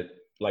 man, that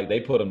like they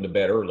put them to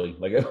bed early.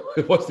 Like,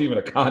 it wasn't even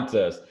a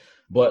contest.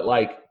 But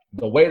like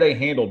the way they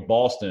handled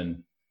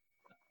Boston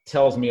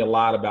tells me a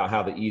lot about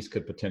how the East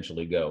could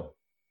potentially go.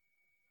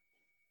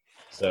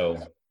 So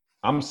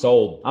I'm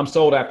sold. I'm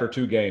sold after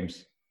 2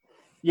 games.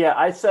 Yeah,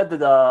 I said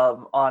that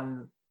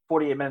on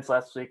 48 Minutes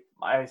last week,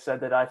 I said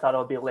that I thought it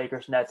would be a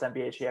Lakers-Nets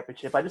NBA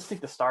championship. I just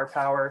think the star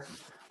power,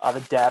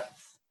 the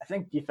depth, I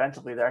think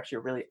defensively they're actually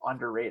really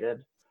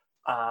underrated.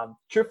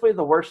 Truthfully,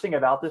 the worst thing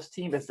about this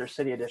team is their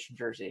City Edition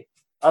jersey.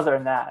 Other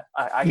than that,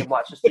 I can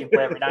watch this team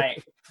play every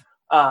night.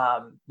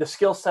 The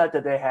skill set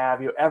that they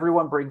have,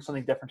 everyone brings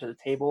something different to the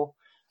table.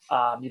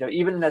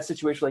 Even in that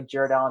situation like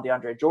Jared Allen,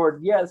 DeAndre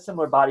Jordan,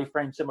 similar body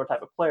frame, similar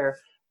type of player,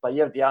 but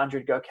you have DeAndre to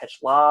go catch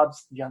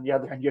lobs. On the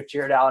other hand, you have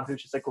Jared Allen,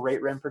 who's just a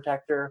great rim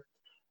protector.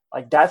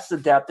 Like, that's the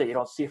depth that you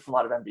don't see from a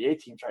lot of NBA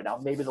teams right now.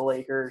 Maybe the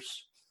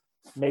Lakers,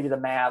 maybe the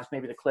Mavs,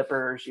 maybe the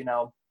Clippers,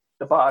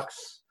 the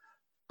Bucks.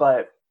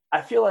 But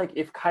I feel like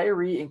if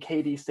Kyrie and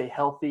KD stay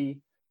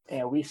healthy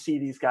and we see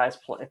these guys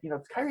play,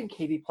 if Kyrie and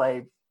KD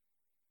play,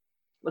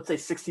 let's say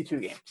 62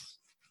 games,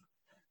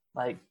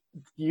 like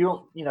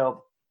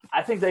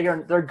I think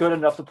they're good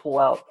enough to pull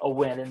out a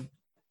win in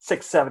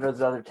 6, 7 of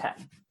the other 10.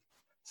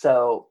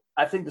 So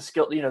I think the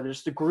skill,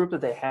 there's the group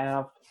that they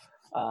have.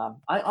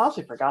 I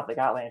honestly forgot they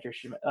got Landry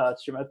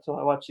Shamet until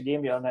I watched the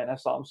game the other night and I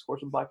saw him score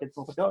some buckets.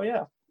 I was like, oh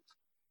yeah.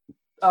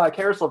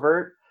 Karis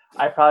LeVert,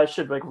 I probably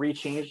should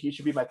rechange. He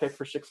should be my pick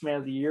for 6th man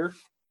of the year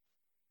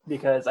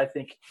because I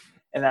think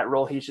in that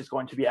role he's just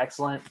going to be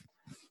excellent.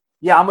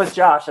 Yeah, I'm with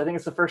Josh. I think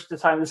it's the first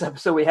time this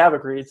episode we have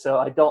agreed, so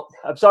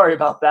I'm sorry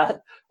about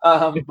that.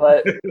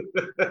 But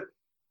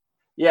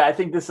yeah, I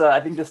think this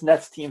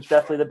Nets team's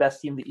definitely the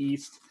best team in the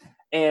East.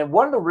 And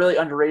one of the really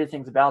underrated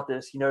things about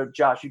this,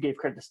 Josh, you gave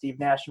credit to Steve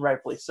Nash, and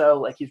rightfully so.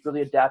 Like, he's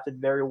really adapted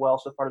very well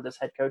so far to this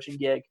head coaching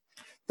gig.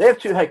 They have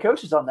 2 head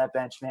coaches on that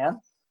bench, man.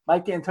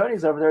 Mike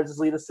D'Antoni's over there as his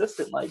lead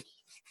assistant. Like,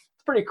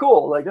 it's pretty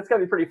cool. Like, that's got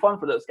to be pretty fun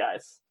for those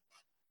guys.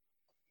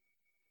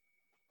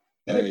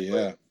 Oh,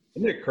 yeah.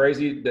 Isn't it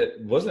crazy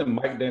that wasn't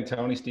Mike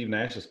D'Antoni Steve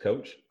Nash's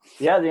coach?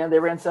 Yeah, they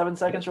ran 7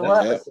 seconds or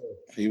less.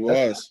 Yeah, he was.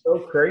 That's so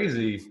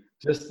crazy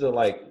just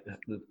to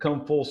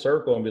come full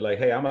circle and be like,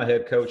 hey, I'm a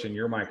head coach and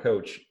you're my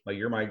coach. Like,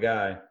 you're my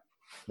guy.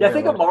 Yeah, I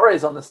think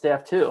Amari's on the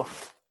staff too.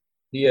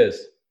 He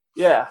is.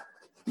 Yeah.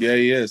 Yeah,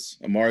 he is.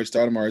 Amari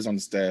Stoudemire's on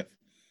the staff.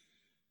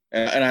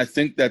 and I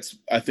think that's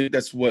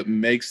what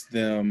makes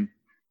them.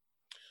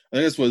 I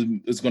think that's what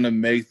is going to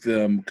make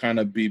them kind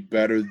of be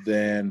better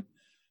than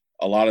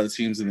a lot of the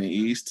teams in the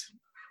East.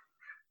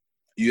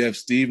 You have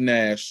Steve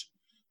Nash,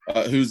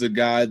 who's a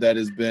guy that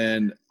has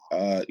been,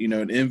 an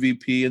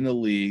MVP in the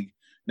league.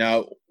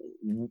 Now,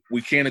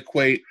 we can't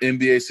equate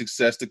NBA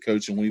success to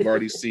coaching. We've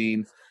already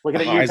seen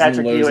the highs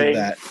and lows of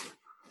that.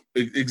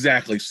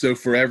 Exactly. So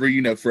for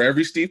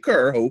every Steve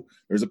Kerr,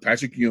 there's a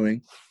Patrick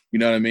Ewing. You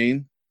know what I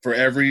mean? For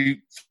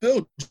every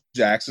Phil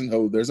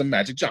Jackson, there's a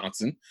Magic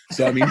Johnson.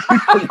 So I mean,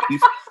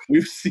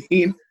 we've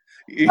seen.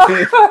 You know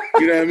what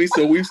I mean?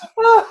 So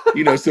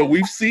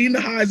we've seen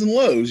the highs and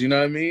lows. You know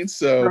what I mean?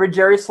 So every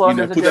Jerry Sloan,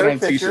 put that on a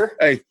t-shirt.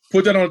 Hey,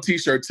 put that on a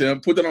t-shirt,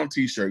 Tim. Put that on a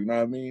t-shirt. You know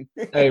what I mean?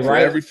 Hey, for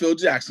every Phil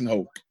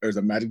Jackson, there's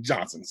a Magic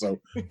Johnson. So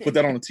put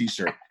that on a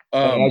t-shirt.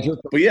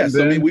 But yes,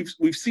 I mean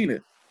we've seen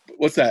it.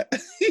 What's that?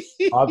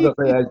 I was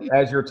gonna say,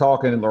 as you're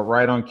talking,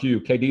 right on cue,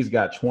 KD's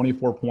got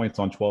 24 points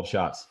on 12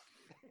 shots.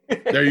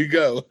 There you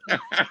go.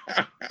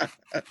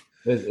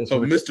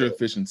 Mr.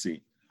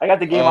 Efficiency. I got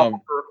the game up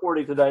for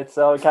recording tonight,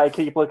 so I kind of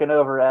keep looking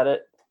over at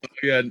it.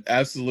 Yeah,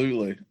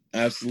 absolutely.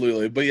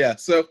 But yeah,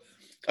 so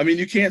I mean,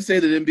 you can't say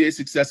that NBA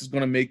success is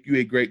going to make you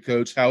a great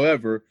coach.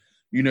 However,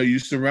 you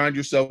surround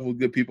yourself with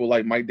good people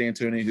like Mike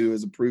D'Antoni, who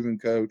is a proven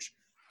coach.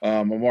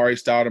 Amari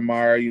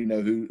Stoudemire,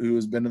 who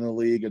has been in the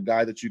league, a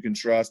guy that you can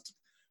trust.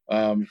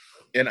 And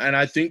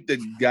I think that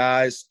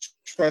guys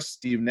trust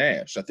Steve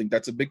Nash. I think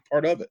that's a big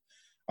part of it.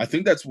 I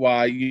think that's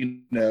why,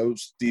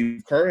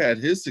 Steve Kerr had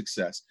his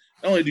success.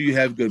 Not only do you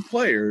have good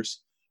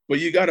players, but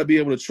you got to be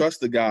able to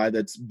trust the guy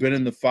that's been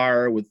in the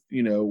fire with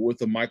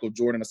a Michael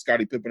Jordan, a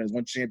Scottie Pippen, has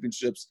won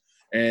championships.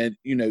 And,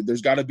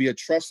 there's got to be a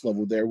trust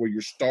level there where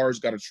your stars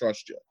got to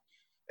trust you.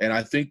 And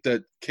I think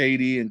that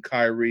KD and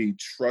Kyrie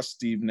trust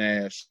Steve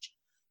Nash.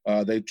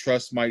 They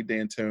trust Mike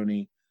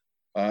D'Antoni.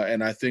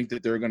 And I think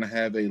that they're going to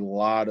have a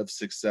lot of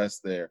success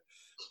there.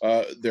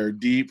 They're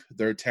deep,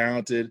 they're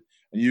talented,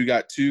 and you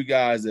got two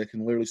guys that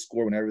can literally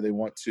score whenever they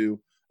want to.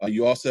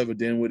 You also have a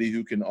Dinwiddie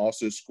who can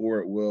also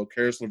score at will.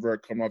 Caris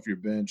LeVert coming off your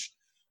bench.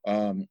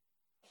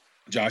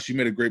 Josh, you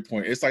made a great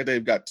point. It's like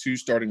they've got two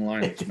starting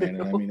lineups, man.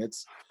 And I mean,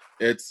 it's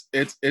it's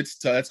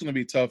going to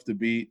be tough to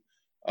beat.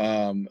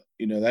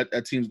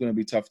 That team's going to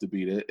be tough to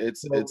beat.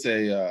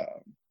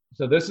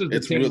 So this is the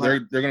team. They're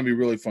going to be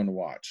really fun to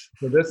watch.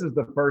 So this is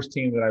the first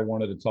team that I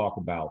wanted to talk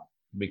about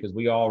because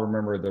we all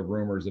remember the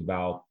rumors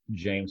about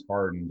James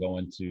Harden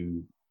going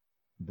to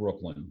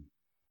Brooklyn.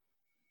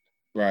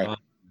 Right.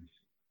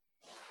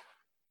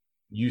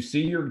 You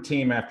see your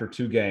team after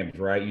 2 games,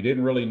 right? You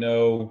didn't really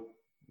know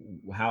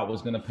how it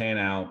was going to pan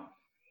out.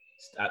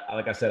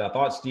 Like I said, I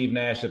thought Steve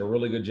Nash did a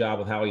really good job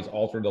with how he's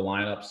altered the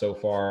lineup so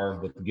far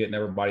with getting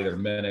everybody their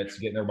minutes,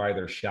 getting everybody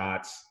their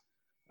shots.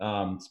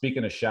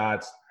 Speaking of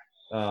shots,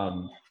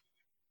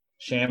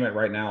 Shamet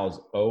right now is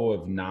 0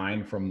 of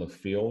 9 from the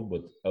field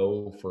with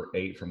 0 for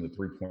 8 from the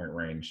 3-point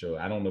range. So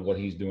I don't know what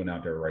he's doing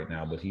out there right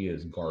now, but he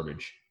is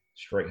garbage,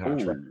 straight hot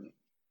trash.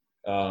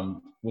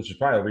 Which is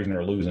probably the reason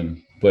they're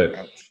losing.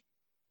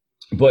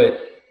 But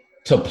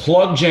to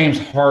plug James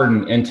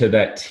Harden into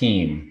that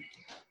team,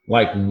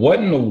 like what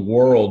in the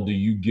world do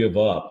you give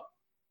up?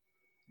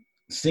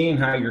 Seeing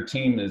how your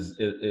team is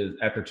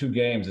after 2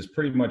 games is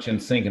pretty much in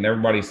sync and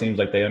everybody seems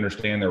like they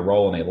understand their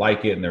role and they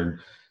like it and they're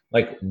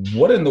like,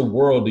 what in the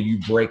world do you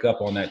break up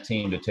on that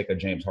team to take a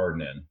James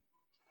Harden in?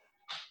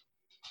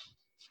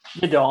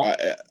 You don't.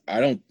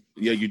 I don't.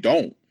 Yeah, you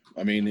don't.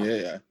 I mean,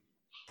 yeah.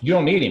 You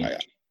don't need him.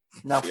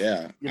 No.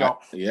 Yeah. You don't.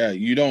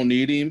 You don't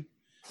need him.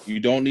 You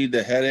don't need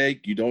the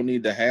headache. You don't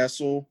need the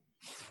hassle.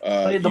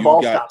 You need the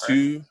ball got stopper.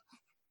 2.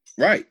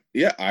 Right.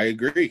 Yeah, I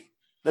agree.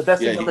 The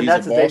best thing with the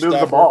Nets is they move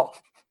the ball.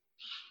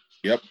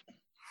 Yep.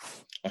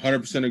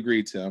 100%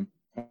 agree, Tim.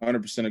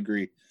 100%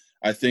 agree.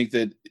 I think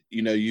that,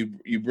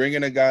 you bring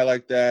in a guy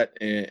like that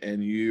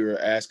and you're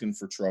asking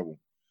for trouble.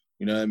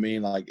 You know what I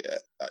mean? Like,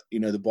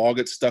 the ball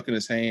gets stuck in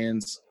his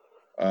hands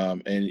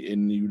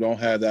and you don't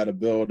have that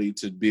ability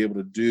to be able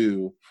to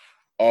do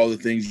all the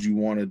things you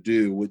want to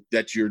do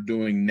that you're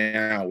doing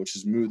now, which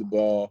is move the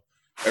ball.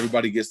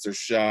 Everybody gets their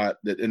shot.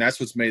 And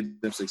that's what's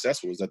made them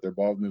successful is that their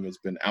ball movement has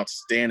been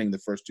outstanding the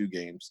first 2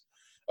 games.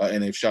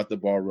 And they've shot the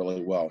ball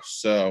really well.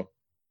 So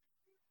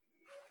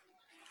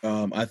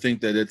I think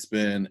that it's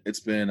been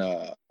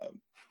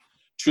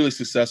truly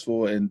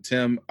successful. And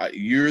Tim,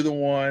 you're the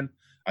one.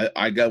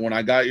 When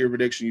I got your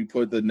prediction, you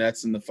put the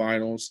Nets in the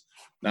finals,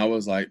 and I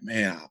was like,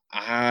 man,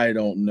 I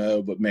don't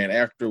know, but man,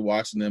 after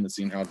watching them and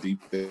seeing how deep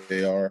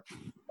they are,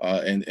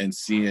 and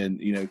seeing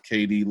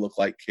KD look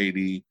like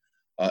KD,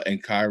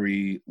 and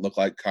Kyrie look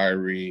like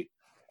Kyrie,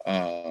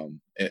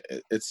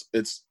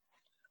 it's.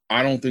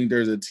 I don't think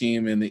there's a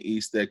team in the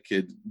East that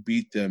could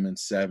beat them in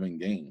 7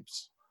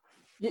 games.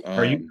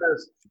 Are you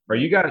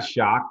guys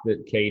shocked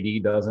that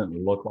KD doesn't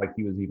look like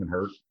he was even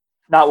hurt?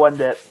 Not one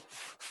bit.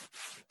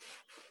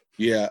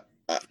 Yeah.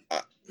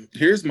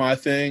 Here's my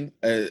thing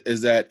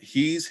is that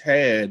he's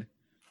had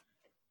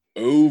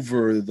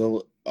over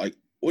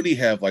what do you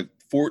have, like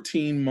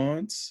 14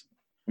 months?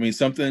 I mean,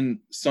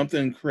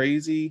 something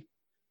crazy.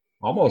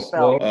 Almost.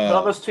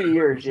 Almost 2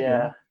 years,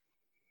 yeah.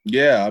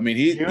 Yeah, I mean,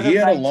 he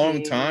had a long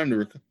 19. time to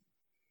recover.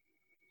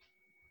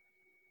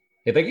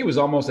 I think he was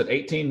almost at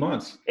 18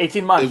 months.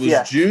 18 months, It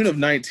was June of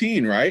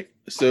 19, right?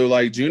 So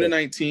like June of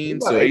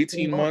 19, so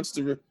 18 months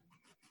to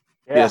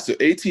so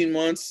 18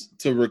 months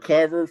to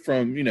recover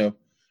from,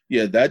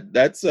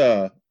 that's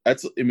I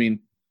mean,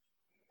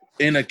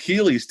 in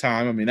Achilles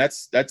time, I mean,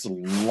 that's a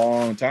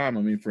long time,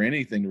 I mean, for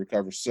anything to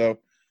recover. So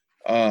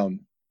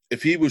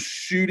if he was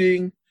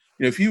shooting,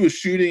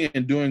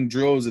 and doing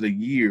drills at a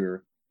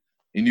year,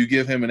 and you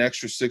give him an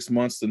extra 6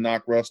 months to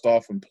knock rust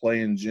off and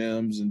play in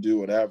gyms and do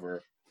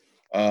whatever,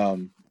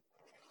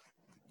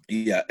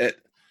 he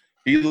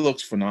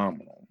looks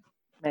phenomenal.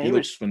 Man, he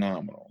looks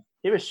phenomenal.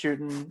 He was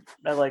shooting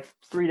at like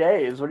 3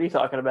 days. What are you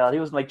talking about? He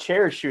was like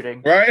chairs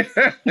shooting. Right?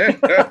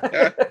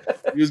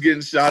 He was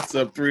getting shots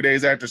up 3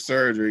 days after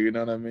surgery, you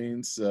know what I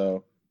mean?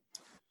 So,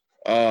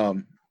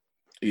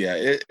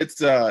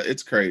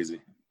 it's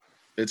crazy.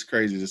 It's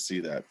crazy to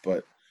see that.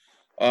 But,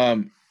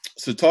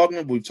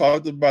 we've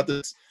talked about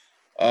this.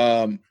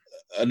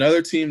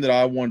 Another team that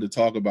I wanted to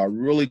talk about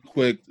really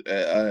quick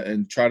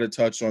and try to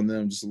touch on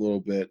them just a little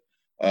bit.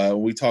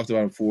 We talked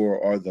about it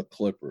before are the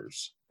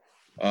Clippers.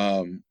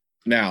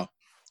 Now,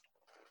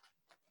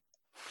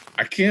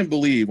 I can't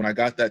believe when I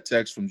got that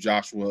text from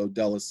Joshua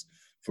Odellis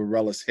for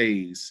Rellis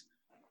Hayes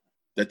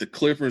that the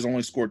Clippers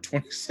only scored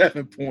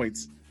 27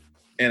 points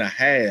in a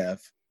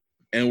half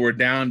and we're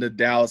down to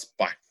Dallas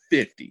by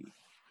 50.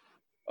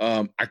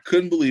 I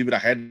couldn't believe it. I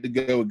had to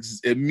go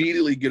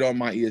immediately get on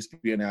my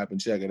ESPN app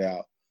and check it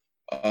out.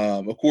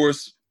 Of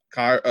course,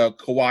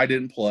 Kawhi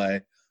didn't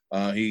play.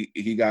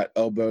 He got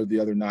elbowed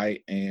the other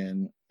night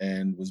and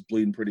was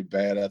bleeding pretty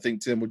bad. I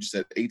think, Tim, what you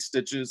said, 8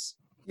 stitches?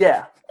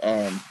 Yeah.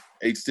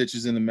 8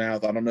 stitches in the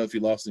mouth. I don't know if he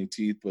lost any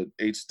teeth, but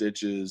 8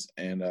 stitches.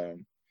 And,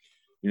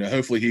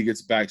 hopefully he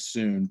gets back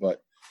soon.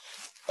 But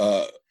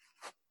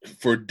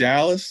for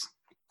Dallas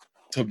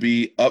to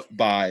be up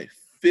by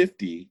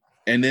 50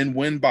 and then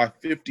win by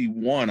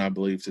 51, I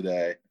believe,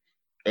 today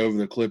over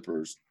the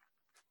Clippers,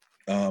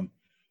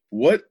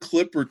 what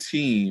Clipper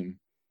team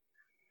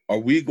are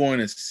we going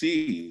to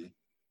see?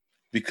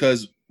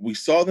 Because we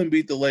saw them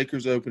beat the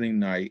Lakers opening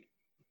night.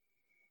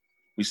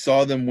 We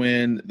saw them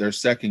win their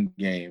second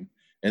game.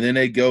 And then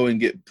they go and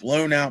get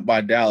blown out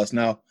by Dallas.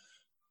 Now,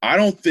 I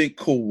don't think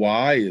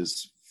Kawhi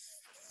is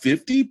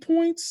 50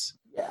 points.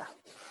 Yeah.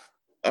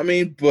 I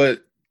mean,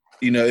 but,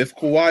 if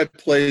Kawhi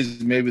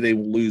plays, maybe they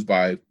will lose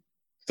by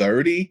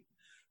 30.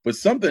 But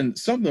something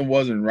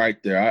wasn't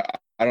right there.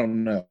 I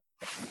don't know.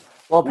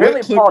 Well,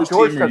 apparently Paul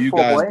George team are you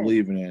guys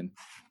believing in?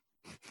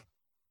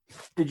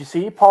 Did you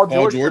see Paul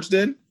George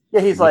did?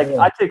 Yeah, he's like,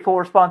 I take full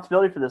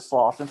responsibility for this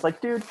loss. And it's like,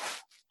 dude,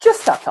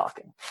 just stop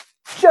talking.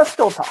 Just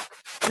don't talk.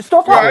 Just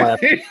don't talk.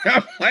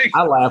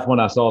 I laughed when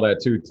I saw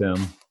that too, Tim.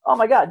 Oh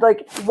my God!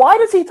 Like, why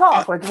does he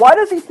talk? Like, why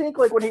does he think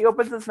like when he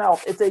opens his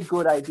mouth, it's a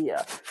good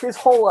idea? His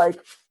whole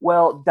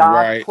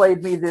Doc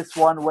played me this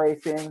one way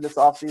thing this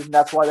offseason.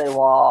 That's why they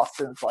lost.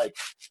 And it's like,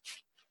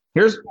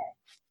 here's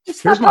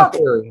my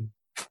theory.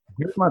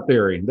 Here's my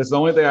theory. This is the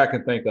only thing I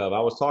can think of. I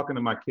was talking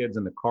to my kids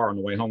in the car on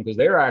the way home because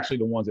they were actually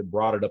the ones that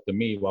brought it up to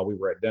me while we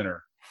were at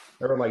dinner.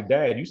 They were like,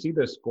 "Dad, you see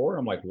this score?"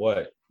 I'm like,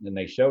 "What?" And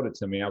they showed it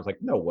to me. I was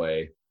like, "No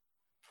way."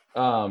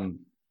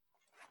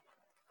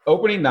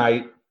 Opening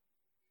night,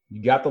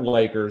 you got the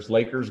Lakers.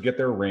 Lakers get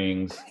their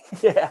rings.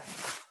 Yeah.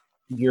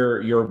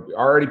 You're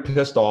already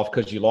pissed off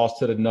because you lost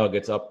to the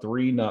Nuggets up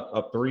 3-0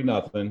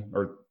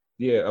 or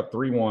up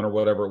 3-1 or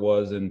whatever it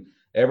was. And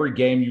every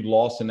game you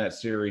lost in that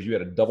series, you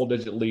had a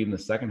double-digit lead in the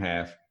second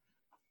half.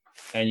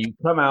 And you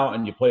come out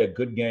and you play a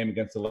good game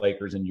against the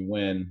Lakers and you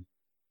win.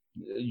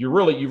 You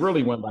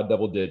really win by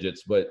double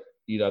digits, but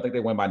I think they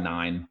went by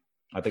 9.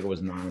 I think it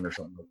was 9 or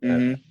something like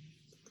that.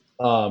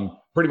 Mm-hmm.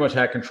 Pretty much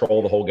had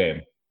control the whole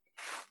game.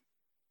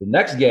 The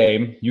next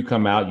game, you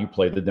come out, you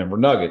play the Denver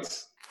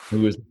Nuggets,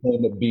 who is the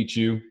team that beat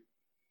you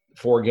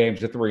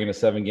 4-3 in a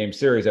 7-game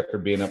series after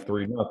being up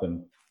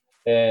 3-0.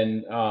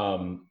 And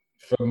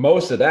for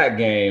most of that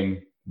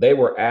game, they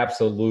were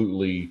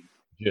absolutely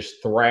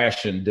just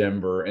thrashing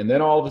Denver. And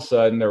then all of a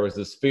sudden there was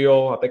this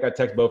feel, I think I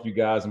texted both of you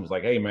guys and was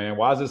like, "Hey man,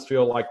 why does this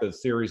feel like the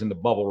series in the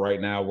bubble right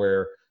now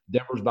where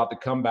Denver's about to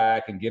come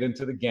back and get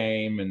into the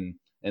game?"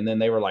 And then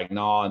they were like,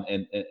 "Nah,"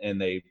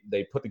 and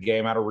they put the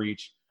game out of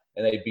reach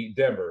and they beat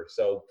Denver.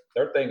 So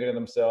they're thinking to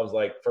themselves,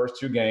 like, first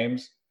 2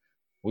 games,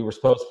 we were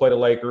supposed to play the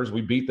Lakers.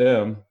 We beat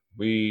them.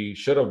 We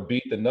should have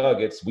beat the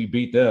Nuggets. We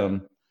beat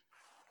them.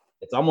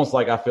 It's almost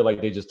like I feel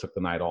like they just took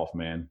the night off,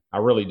 man. I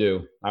really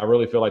do. I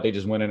really feel like they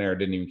just went in there and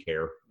didn't even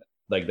care.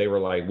 Like they were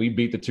like, we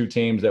beat the 2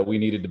 teams that we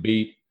needed to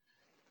beat.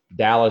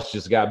 Dallas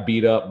just got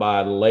beat up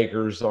by the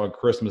Lakers on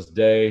Christmas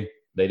Day.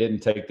 They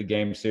didn't take the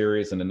game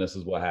serious, and then this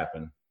is what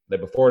happened.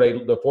 Before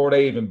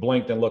they even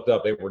blinked and looked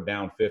up, they were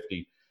down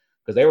 50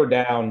 because they were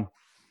down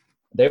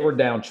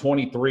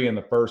 23 in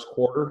the first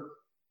quarter.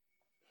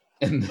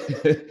 And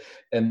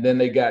then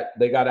they got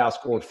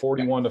outscored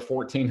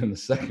 41-14 in the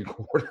second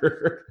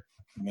quarter.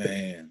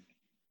 Man,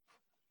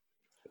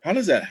 how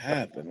does that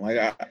happen?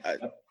 Like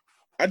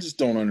I just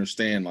don't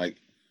understand.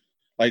 Like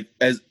like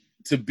as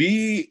to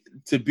be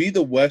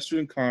the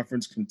Western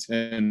Conference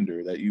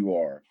contender that you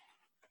are,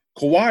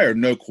 Kawhi or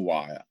no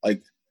Kawhi,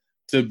 like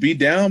to be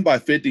down by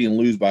 50 and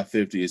lose by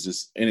 50 is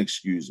just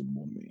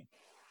inexcusable to me.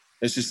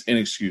 It's just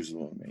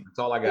inexcusable to me. That's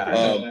all I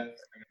got.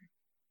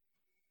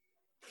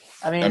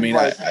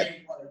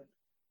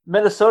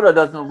 Minnesota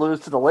doesn't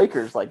lose to the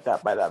Lakers like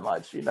that by that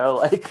much,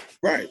 like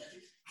right.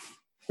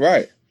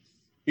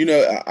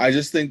 I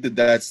just think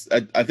that's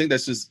I think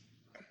that's just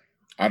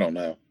I don't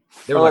know.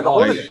 They were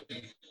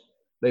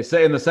they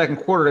say in the second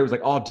quarter it was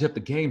like, tip the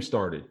game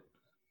started.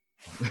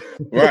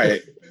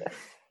 Right.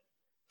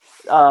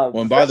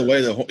 Well, by the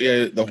way,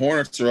 the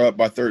Hornets are up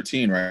by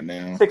 13 right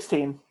now.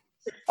 16.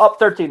 Up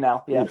 13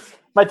 now. Yeah.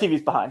 My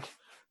TV's behind.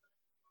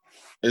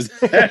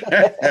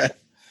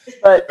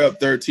 But up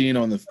 13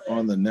 on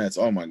the Nets.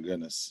 Oh my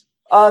goodness.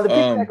 The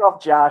big back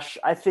off Josh.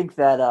 I think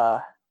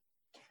that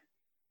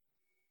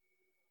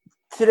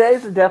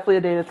today's definitely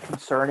a day that's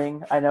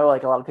concerning. I know,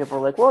 like, a lot of people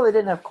are like, well, they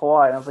didn't have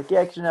Kawhi. And I was like,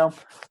 yeah, because,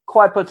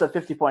 Kawhi puts up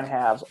 50-point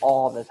halves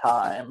all the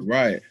time.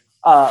 Right.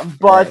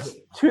 But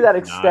to that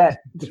extent,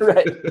 to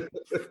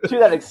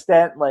that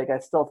extent, like, I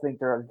still think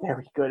they're a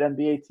very good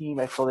NBA team.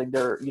 I still think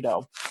they're,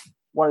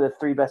 one of the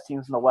 3 best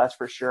teams in the West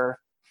for sure.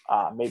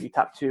 Maybe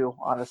top 2,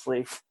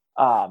 honestly.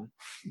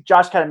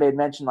 Josh kind of made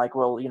mention, like,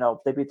 well,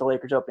 they beat the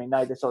Lakers opening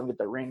night. They still didn't get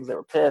the rings. They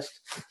were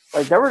pissed.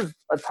 Like, there was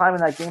a time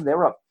in that game they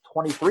were up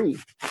 23,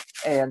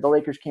 and the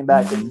Lakers came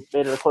back and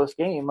made it a close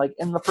game, like,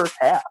 in the first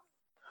half.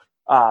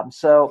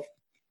 So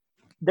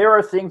there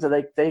are things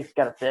that they've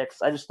got to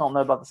fix. I just don't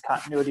know about this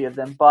continuity of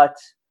them, but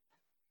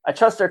I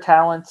trust their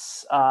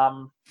talents.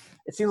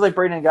 It seems like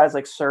bringing in guys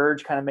like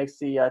Serge kind of makes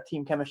the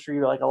team chemistry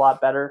like a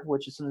lot better,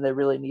 which is something they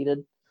really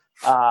needed.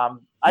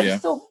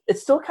 It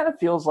still kind of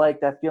feels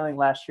like that feeling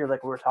last year,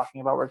 like we were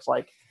talking about, where it's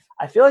like,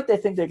 I feel like they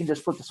think they can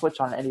just flip the switch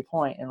on at any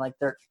point, and like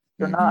they're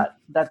not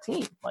that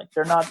team. Like,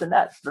 they're not the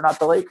Nets, they're not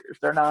the Lakers,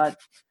 they're not,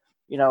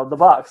 the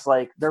Bucks.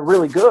 Like, they're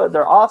really good,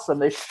 they're awesome,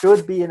 they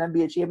should be an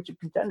NBA championship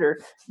contender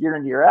year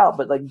in, year out,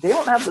 but like they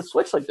don't have the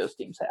switch like those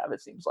teams have,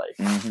 it seems like.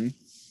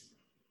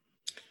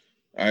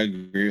 I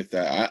agree with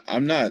that.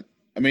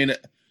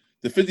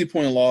 The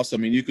 50-point loss,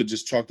 you could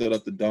just chalk that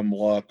up to dumb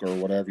luck or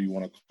whatever you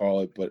want to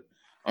call it, but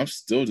I'm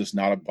still just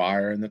not a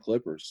buyer in the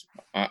Clippers.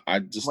 I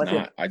just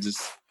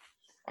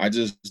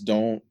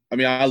don't.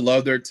 I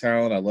love their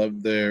talent. I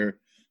love their,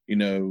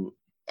 they've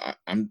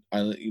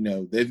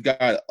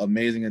got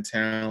amazing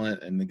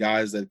talent and the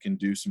guys that can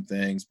do some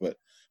things, but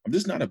I'm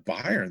just not a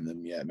buyer in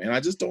them yet, man.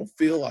 I just don't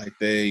feel like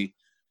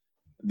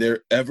they're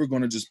ever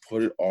going to just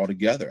put it all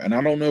together. And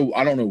I don't know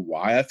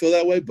why I feel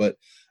that way, but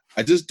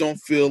I just don't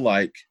feel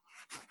like,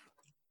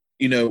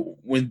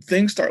 when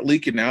things start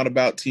leaking out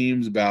about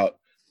teams, about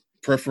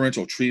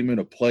preferential treatment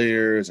of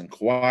players, and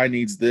Kawhi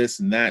needs this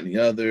and that and the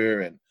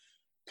other, and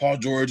Paul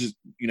George is,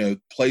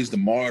 plays the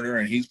martyr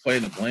and he's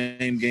playing the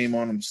blame game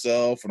on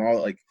himself and all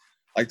that.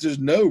 Like there's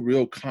no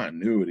real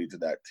continuity to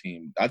that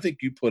team. I think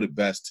you put it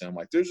best, Tim.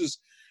 Like there's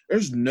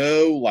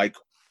no, like,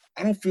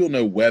 I don't feel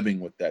no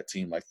webbing with that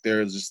team. Like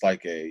there's just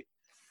like a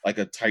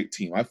tight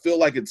team. I feel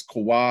like it's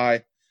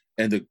Kawhi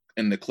and the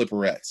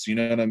Clipperettes. You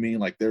know what I mean?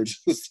 Like they're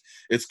just,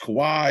 it's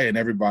Kawhi and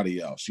everybody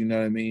else. You know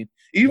what I mean?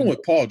 Even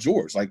with Paul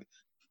George, like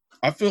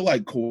I feel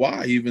like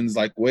Kawhi even's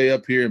like way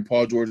up here, and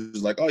Paul George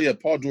is like, oh yeah,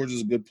 Paul George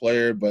is a good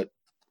player, but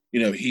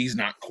he's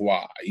not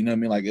Kawhi. You know what I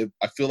mean? Like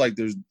I feel like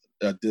there's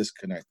a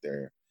disconnect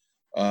there.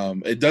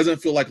 It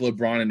doesn't feel like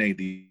LeBron and AD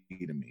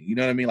to me. You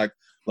know what I mean? Like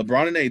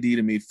LeBron and AD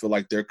to me feel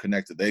like they're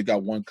connected. They've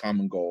got one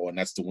common goal, and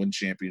that's to win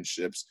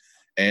championships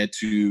and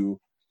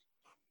to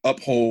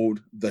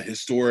uphold the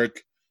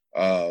historic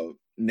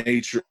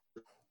nature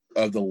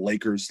of the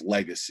Lakers'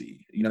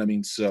 legacy. You know what I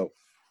mean? So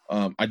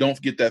I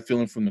don't get that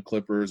feeling from the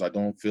Clippers. I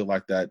don't feel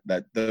like that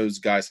those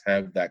guys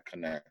have that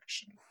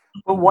connection.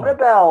 But what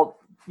about,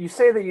 you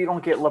say that you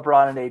don't get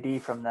LeBron and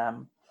AD from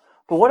them,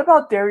 but what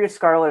about Darius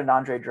Garland and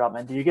Andre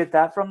Drummond? Do you get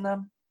that from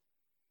them?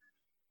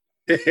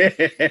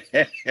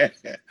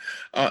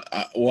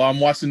 Well,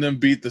 I'm watching them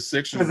beat the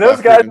Sixers. Because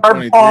those guys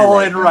are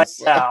balling right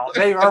now.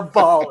 They are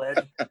balling.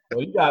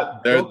 Well, you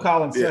got Bill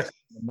Collins in the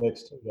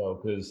mix too, though.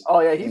 Because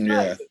he's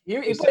nice.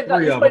 He's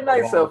played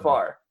nice so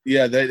far.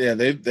 Yeah,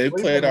 they've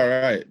played all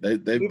right.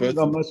 They both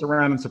gonna mess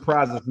around and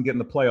surprise us and get in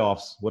the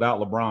playoffs without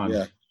LeBron.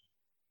 Yeah.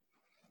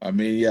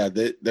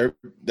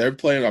 They're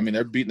playing.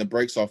 They're beating the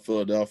brakes off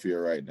Philadelphia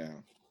right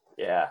now.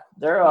 Yeah,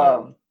 they're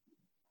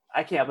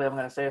I can't believe I'm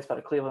going to say this about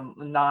a Cleveland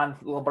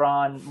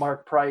non-LeBron,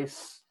 Mark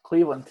Price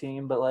Cleveland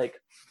team, but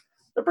like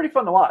they're pretty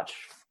fun to watch.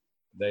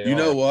 You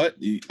know what?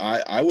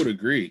 I would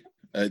agree.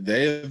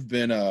 They have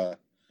been.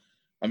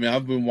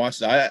 I've been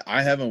watching.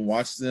 I haven't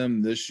watched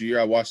them this year.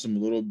 I watched them a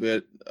little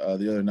bit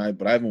the other night,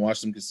 but I haven't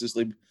watched them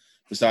consistently.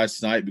 Besides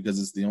tonight, because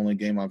it's the only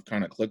game I've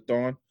kind of clicked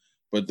on.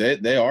 But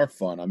they are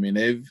fun.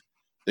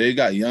 They've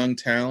got young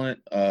talent.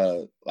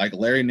 Like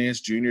Larry Nance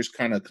Jr. is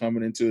kind of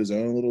coming into his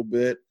own a little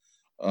bit.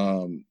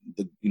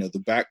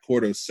 The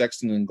backcourt of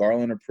Sexton and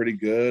Garland are pretty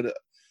good.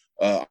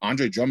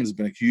 Andre Drummond has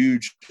been a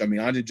huge.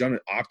 Andre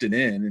Drummond opted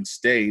in and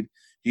stayed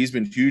he's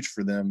been huge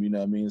for them. You know,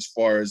 what I mean, as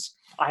far as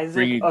Isaac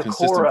bringing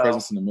consistent Okoro.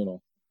 presence in the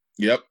middle.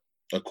 Yep,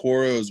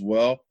 Okoro as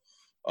well.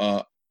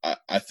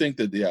 I think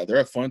that they're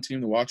a fun team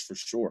to watch for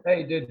sure.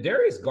 Hey, did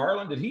Darius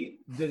Garland? Did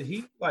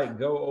he like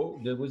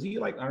go? Was he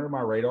like under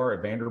my radar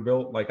at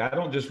Vanderbilt? Like I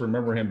don't just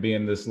remember him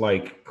being this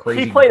like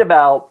crazy. He played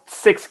about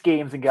 6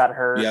 games and got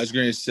hurt. Yeah, I was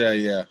going to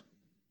say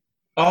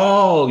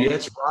Oh, yeah,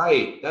 that's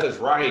right. That is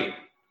right.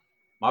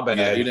 My bad.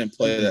 Yeah, he didn't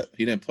play that.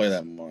 He didn't play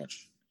that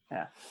much.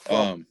 Yeah.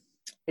 Well,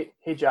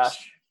 hey,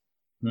 Josh.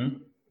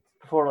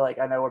 Before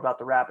I know we're about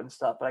to wrap and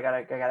stuff, but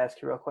I gotta ask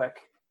you real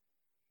quick.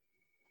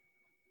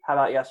 How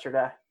about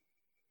yesterday?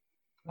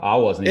 I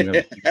wasn't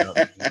even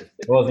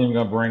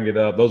gonna bring it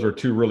up. Those were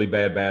 2 really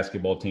bad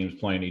basketball teams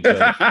playing each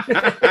other.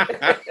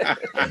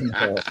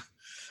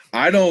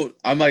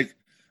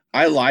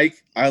 I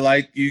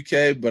like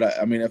UK, but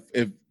I mean,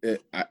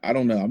 I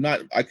don't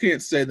know. I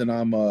can't say that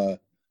I'm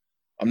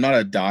not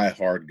a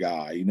diehard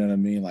guy. You know what I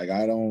mean? Like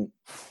I don't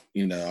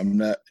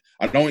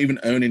even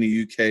own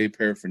any UK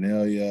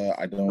paraphernalia.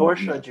 I don't. Nor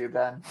should you,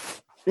 Ben.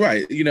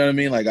 Right. You know what I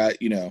mean? Like I've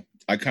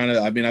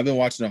been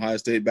watching Ohio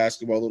State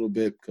basketball a little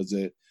bit because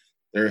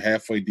they're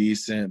halfway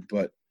decent,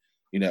 but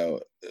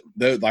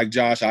like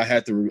Josh, I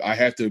have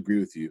to agree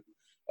with you.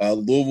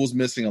 Louisville's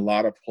missing a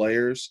lot of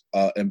players,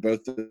 and both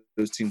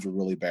those teams were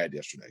really bad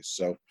yesterday.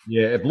 So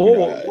yeah, if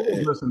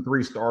Louisville's missing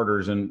 3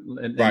 starters, and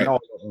right. all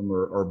of them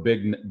are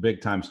big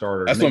time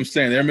starters. That's what I'm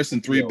saying. They're missing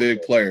 3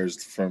 big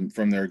players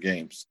from their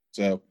games.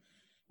 So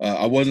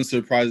I wasn't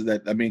surprised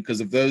that. I mean,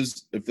 because if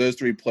those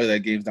 3 play,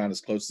 that game's not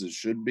as close as it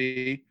should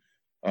be,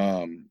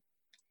 and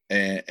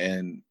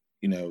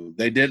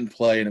they didn't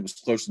play, and it was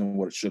closer than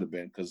what it should have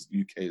been because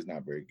UK is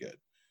not very good.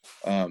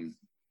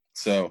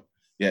 So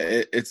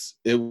yeah,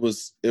 it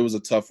was a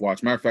tough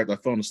watch. Matter of fact, I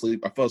fell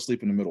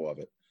asleep in the middle of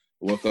it.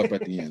 I woke up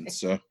at the end.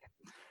 So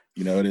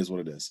it is what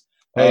it is.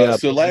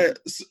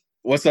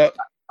 What's up?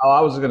 Oh,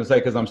 I was just going to say,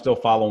 because I'm still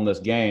following this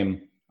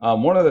game.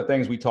 One of the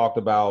things we talked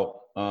about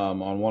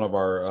on one of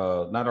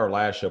our not our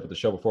last show, but the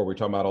show before, we were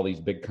talking about all these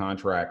big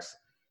contracts.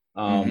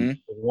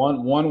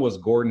 One was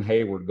Gordon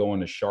Hayward going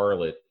to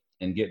Charlotte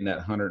and getting that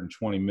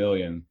 $120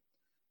 million.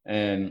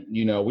 And,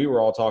 we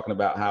were all talking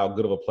about how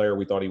good of a player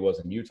we thought he was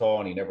in Utah,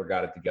 and he never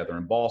got it together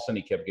in Boston.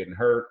 He kept getting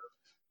hurt.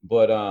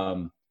 But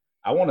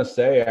I want to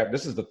say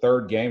this is the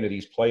 3rd game that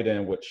he's played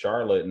in with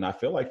Charlotte, and I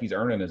feel like he's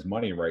earning his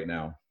money right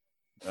now.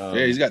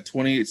 Yeah, he's got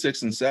 28,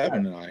 6, and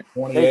 7 tonight.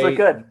 He's look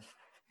good.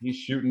 He's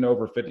shooting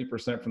over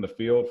 50% from the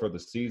field for the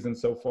season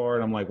so far.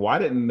 And I'm like, why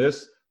didn't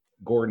this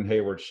Gordon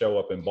Hayward show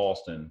up in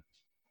Boston?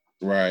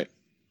 Right.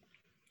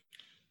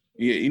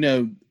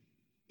 Yeah,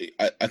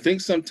 I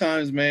think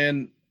sometimes,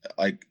 man,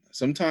 like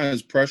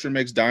sometimes pressure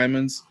makes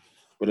diamonds,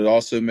 but it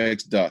also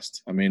makes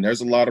dust. I mean,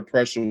 there's a lot of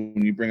pressure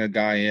when you bring a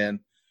guy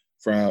in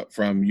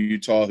from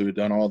Utah who had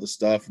done all the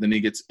stuff, and then he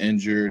gets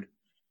injured.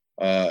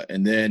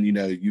 And then,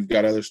 you've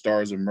got other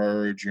stars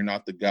emerge. You're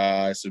not the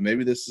guy. So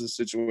maybe this is a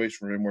situation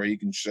for him where he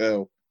can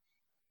show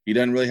he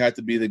doesn't really have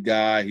to be the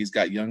guy. He's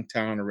got young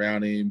talent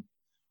around him,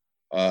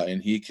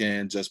 and he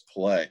can just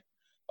play.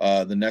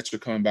 The Nets are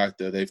coming back,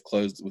 though. They've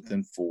closed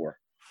within 4.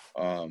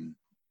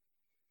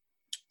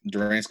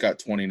 Durant's got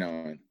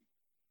 29.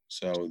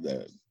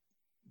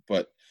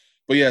 But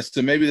yes,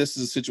 so maybe this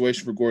is a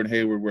situation for Gordon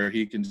Hayward where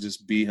he can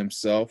just be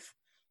himself,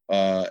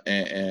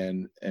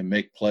 and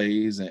make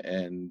plays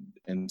and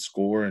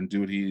score and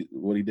do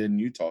what he did in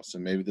Utah. So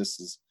maybe this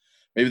is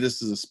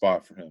a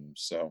spot for him.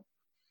 So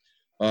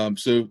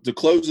to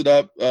close it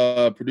up,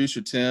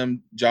 producer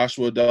Tim,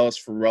 Joshua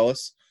Dallas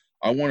Ferrellis,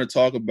 I want to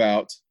talk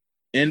about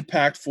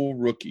impactful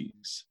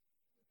rookies.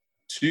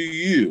 To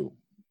you,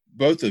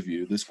 both of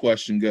you, this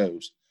question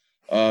goes.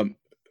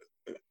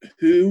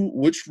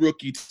 Which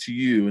rookie to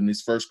you in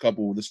this first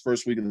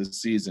week of the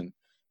season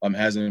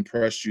has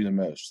impressed you the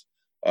most?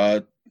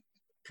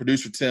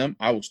 Producer Tim,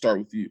 I will start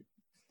with you.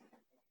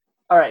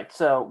 All right,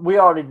 so we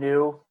already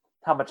knew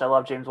how much I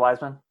love James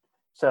Wiseman.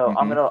 So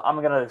I'm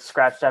gonna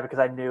scratch that because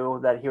I knew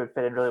that he would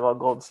fit in really well at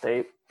Golden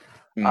State.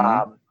 And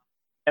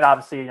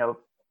obviously, I'm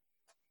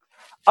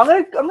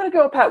gonna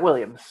go with Pat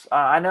Williams.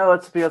 I know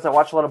it's because I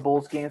watch a lot of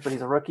Bulls games, but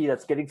he's a rookie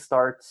that's getting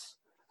starts.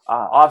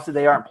 Obviously,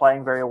 they aren't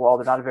playing very well.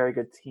 They're not a very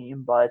good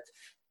team, but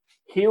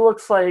he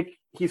looks like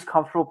he's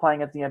comfortable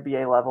playing at the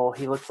NBA level.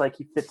 He looks like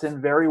he fits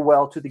in very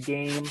well to the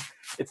game.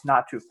 It's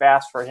not too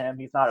fast for him.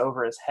 He's not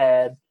over his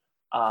head.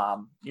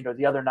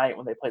 The other night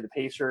when they played the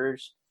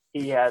Pacers,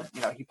 he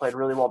played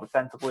really well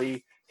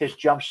defensively. His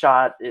jump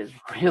shot is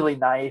really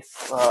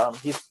nice.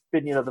 He's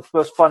been, the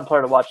most fun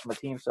player to watch on the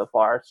team so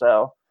far.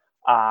 So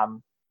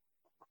I'm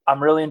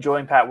really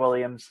enjoying Pat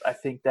Williams. I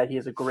think that he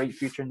has a great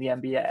future in the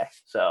NBA.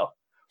 So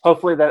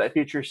hopefully that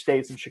future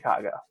stays in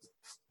Chicago.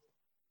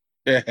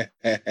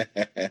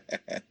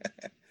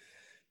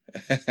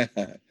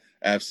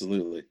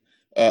 Absolutely.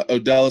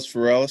 Odalis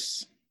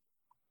Ferrellis.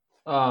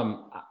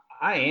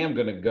 I am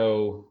going to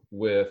go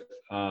with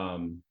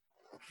Harden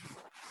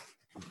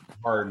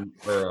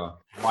or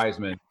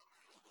Wiseman,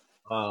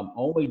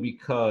 only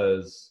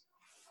because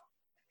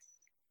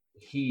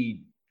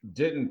he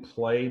didn't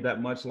play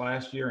that much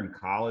last year in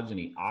college, and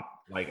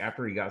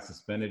after he got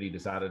suspended, he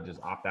decided to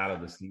just opt out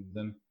of the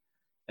season.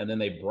 And then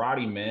they brought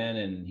him in,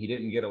 and he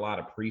didn't get a lot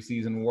of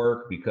preseason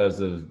work because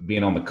of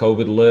being on the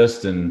COVID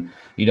list. And,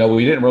 we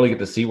didn't really get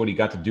to see what he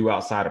got to do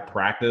outside of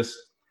practice.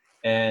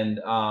 And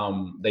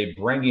they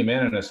bring him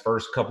in his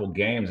first couple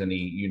games, and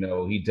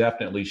he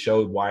definitely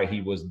showed why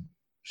he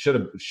should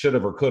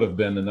have or could have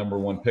been the number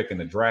one pick in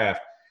the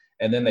draft.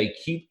 And then they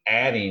keep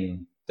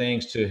adding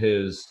things to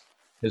his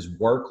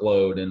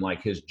workload and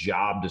like his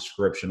job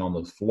description on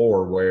the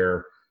floor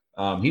where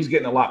he's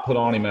getting a lot put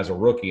on him as a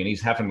rookie, and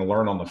he's having to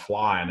learn on the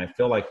fly. And I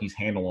feel like he's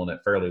handling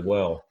it fairly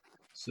well.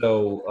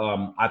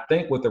 So I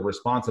think with the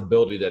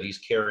responsibility that he's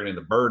carrying and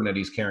the burden that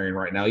he's carrying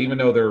right now, even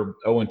though they're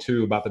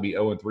 0-2, about to be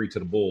 0-3 to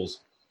the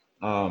Bulls,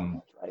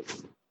 I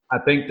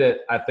think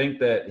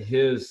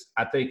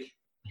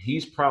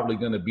he's probably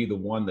going to be the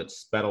one that's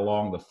sped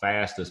along the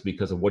fastest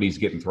because of what he's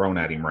getting thrown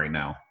at him right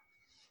now.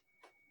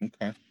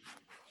 Okay.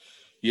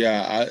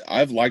 Yeah,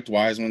 I've liked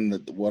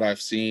Wiseman. What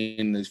I've seen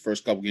in these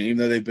first couple games, even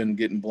though they've been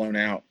getting blown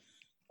out,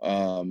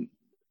 I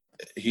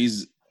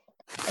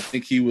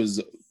think he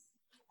was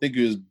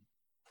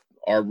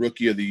our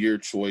Rookie of the Year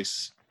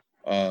choice.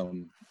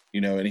 And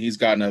he's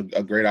gotten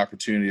a great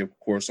opportunity, of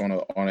course,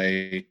 on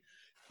a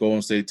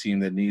Golden State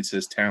team that needs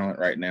his talent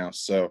right now.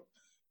 So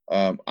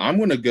I'm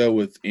going to go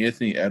with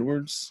Anthony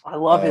Edwards. I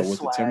love his with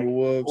swag. The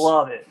Timberwolves.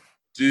 Love it,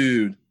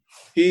 dude.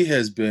 He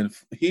has been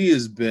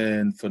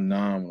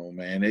phenomenal,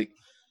 man.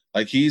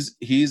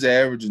 He's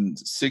averaging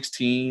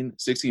 16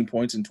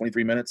 points in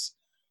 23 minutes.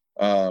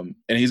 And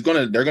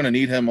they're gonna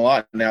need him a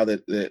lot now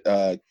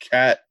that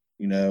Cat,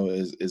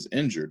 is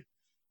injured.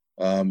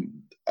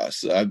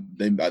 So I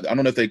don't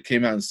know if they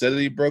came out and said that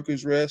he broke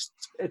his wrist.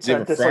 It's Did he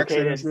have a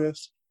fracture in his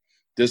wrist?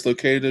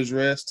 Dislocated his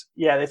wrist.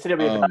 Yeah, they said it'd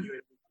be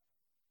evaluated.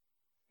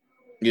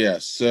 Yeah,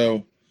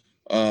 so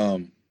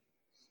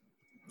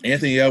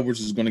Anthony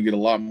Edwards is going to get a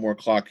lot more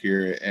clock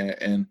here,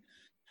 and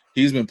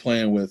he's been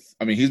playing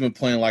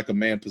like a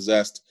man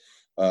possessed.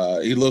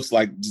 He looks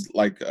like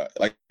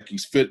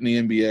he's fit in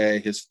the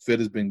NBA. His fit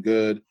has been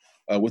good.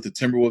 With the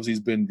Timberwolves, he's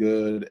been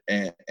good,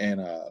 and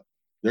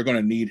they're going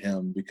to need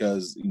him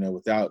because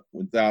without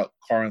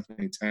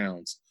Karl-Anthony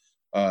Towns,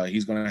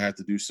 he's going to have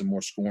to do some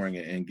more scoring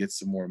and get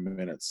some more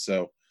minutes.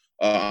 So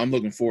I'm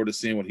looking forward to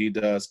seeing what he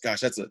does.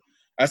 Gosh,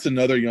 that's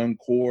another young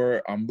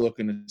core I'm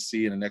looking to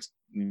see in the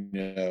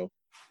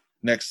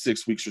next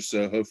 6 weeks or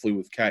so. Hopefully,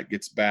 with Cat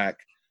gets back,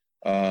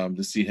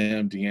 to see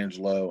him,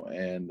 D'Angelo,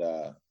 and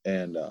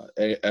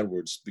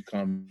Edwards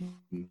become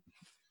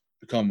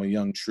a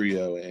young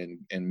trio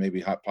and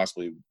maybe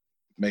possibly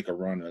make a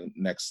run in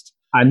the next.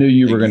 I knew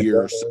you were going to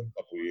go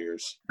couple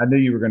years. I knew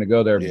you were going to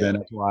go there, Yeah. Ben.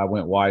 That's why I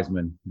went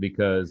Wiseman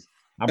because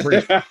I'm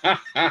pretty.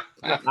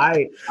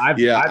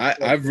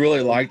 I've really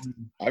liked.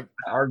 I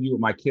argue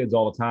with my kids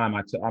all the time.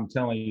 I'm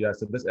telling you, I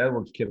said this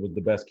Edwards kid was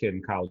the best kid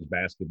in college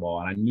basketball,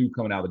 and I knew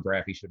coming out of the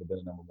draft he should have been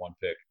the number one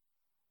pick.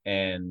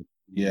 And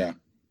yeah,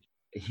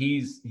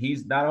 he's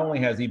not only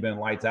has he been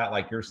lights out,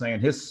 like you're saying,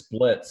 his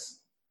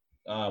splits.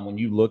 When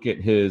you look at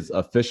his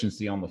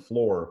efficiency on the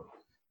floor,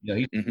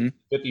 he's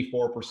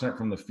 54%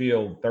 from the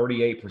field,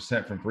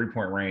 38% from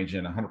 3-point range,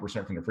 and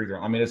 100% from the free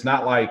throw. I mean, it's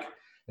not like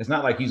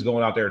he's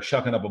going out there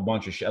chucking up a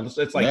bunch of shit.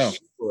 It's like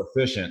super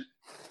efficient.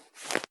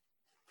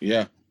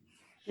 Yeah.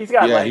 He's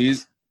got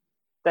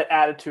that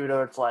attitude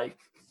where it's like,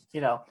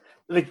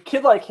 the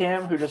kid like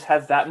him who just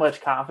has that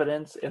much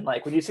confidence. And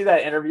like when you see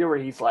that interview where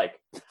he's like,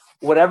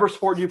 whatever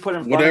sport you put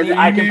in front of me,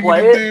 I can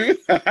play it.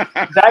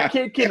 That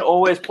kid can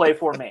always play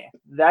for me.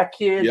 That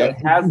kid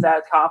that has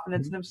that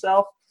confidence in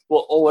himself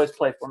will always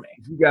play for me.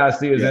 You guys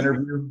see his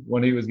interview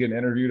when he was getting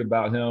interviewed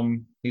about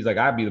him? He's like,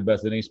 I'd be the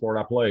best at any sport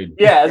I played.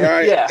 Yeah,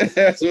 right. Yeah.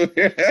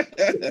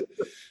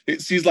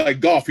 She's like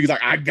golf. He's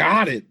like, I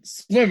got it.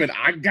 Swimming,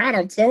 I got it.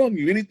 I'm telling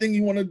you, anything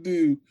you want to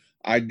do,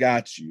 I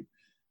got you.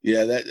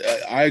 Yeah,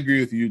 I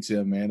agree with you,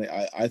 Tim, man.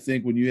 I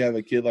think when you have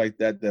a kid like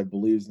that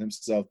believes in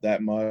himself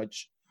that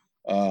much,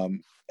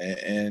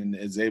 and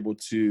is able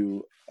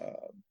to,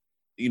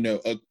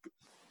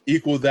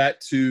 equal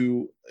that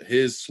to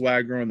his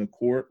swagger on the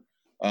court,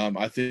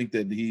 I think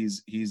that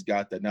he's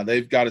got that. Now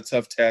they've got a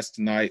tough task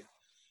tonight.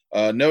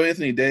 No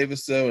Anthony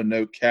Davis though, and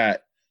no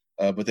Cat,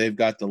 but they've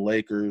got the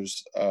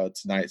Lakers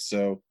tonight.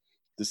 So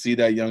to see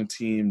that young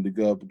team to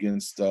go up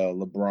against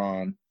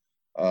LeBron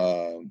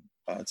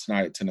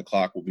tonight at 10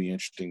 o'clock will be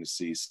interesting to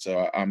see.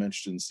 So I'm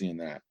interested in seeing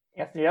that.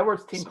 Anthony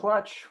Edwards, team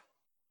clutch.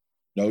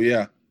 Oh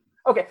yeah.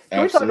 Okay, can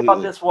Absolutely. we talk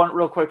about this one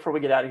real quick before we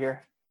get out of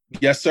here?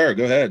 Yes, sir.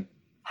 Go ahead.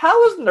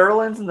 How is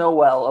Nerlens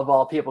Noel, of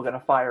all people, going to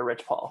fire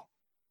Rich Paul?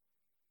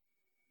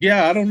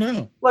 Yeah, I don't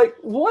know. Like,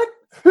 what?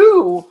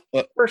 Who,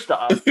 first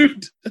off, is going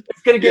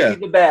to get you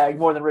the bag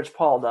more than Rich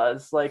Paul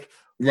does? Like,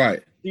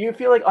 right. Do you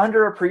feel like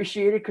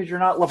underappreciated because you're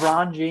not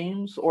LeBron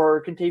James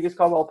or Kentavious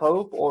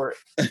Caldwell-Pope or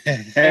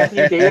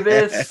Anthony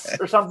Davis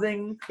or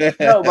something?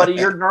 No, buddy,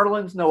 you're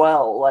Nerlens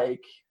Noel.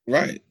 Like,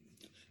 right.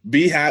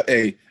 Be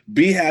happy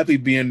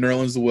being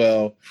Nerlens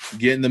Noel,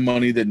 getting the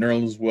money that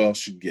Nerlens Noel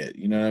should get.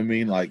 You know what I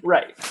mean? Like,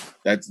 right.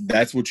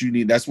 That's what you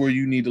need. That's where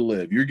you need to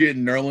live. You're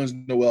getting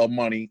Nerlens Noel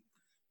money.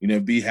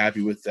 Be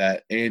happy with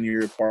that, and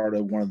you're a part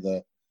of one of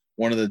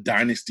the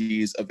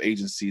dynasties of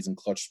agencies in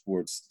Clutch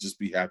Sports. Just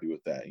be happy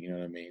with that. You know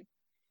what I mean?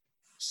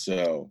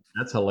 So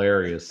that's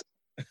hilarious.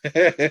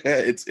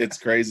 It's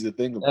crazy to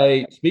think about.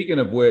 Hey, speaking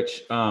of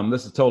which,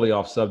 this is totally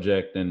off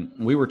subject, and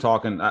we were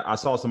talking. I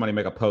saw somebody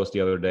make a post the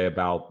other day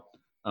about,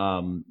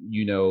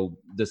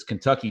 this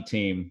Kentucky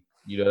team.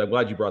 I'm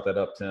glad you brought that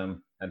up,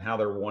 Tim, and how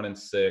they're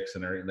 1-6,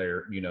 and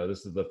they're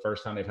this is the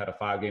first time they've had a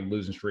 5-game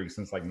losing streak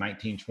since like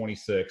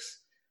 1926,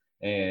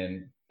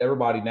 and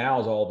everybody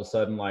now is all of a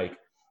sudden like,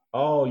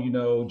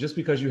 oh, just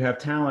because you have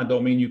talent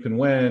don't mean you can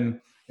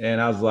win. And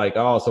I was like,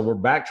 oh, so we're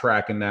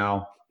backtracking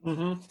now.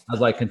 Mm-hmm. I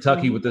was like,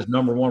 Kentucky with this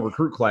number 1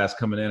 recruit class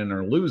coming in and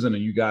are losing,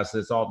 and you guys,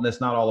 it's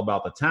not all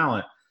about the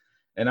talent.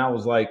 And I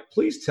was like,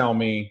 please tell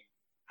me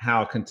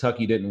how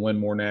Kentucky didn't win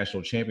more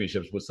national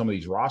championships with some of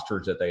these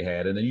rosters that they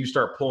had. And then you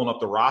start pulling up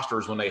the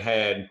rosters when they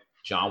had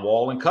John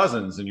Wall and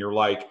Cousins, and you're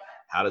like,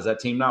 how does that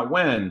team not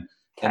win?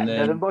 And then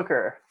Devin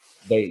Booker.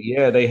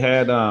 They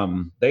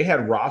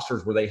had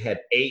rosters where they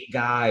had 8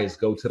 guys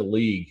go to the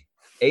league,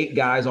 8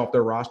 guys off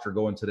their roster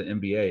go into the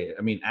NBA.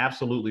 I mean,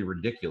 absolutely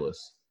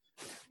ridiculous.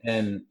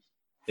 And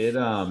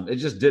it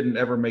just didn't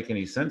ever make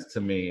any sense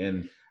to me.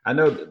 And I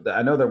know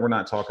that we're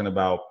not talking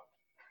about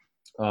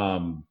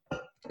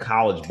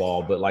college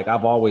ball, but like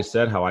I've always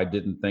said how I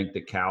didn't think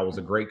that Cal was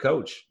a great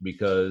coach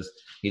because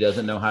he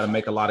doesn't know how to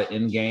make a lot of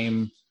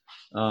in-game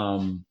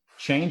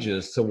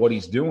changes to what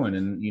he's doing.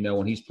 And,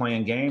 when he's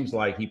playing games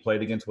like he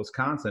played against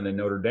Wisconsin and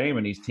Notre Dame,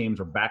 and these teams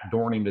are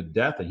backdooring him to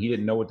death, and he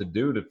didn't know what to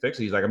do to fix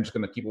it. He's like, I'm just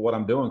going to keep what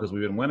I'm doing because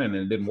we've been winning, and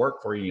it didn't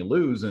work for you and you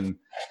lose. And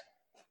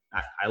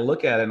I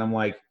look at it and I'm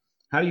like,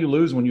 how do you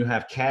lose when you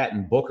have Cat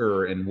and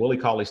Booker and Willie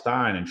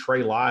Cauley-Stein and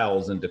Trey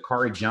Lyles and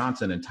Dakari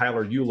Johnson and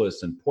Tyler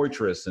Ulis and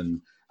Poitras and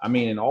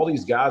all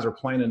these guys are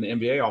playing in the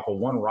NBA off of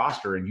one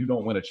roster and you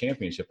don't win a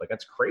championship? Like,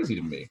 that's crazy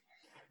to me.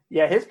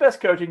 Yeah, his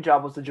best coaching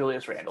job was the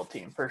Julius Randle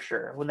team for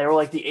sure. When they were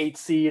like the 8th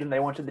seed and they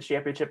went to the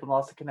championship and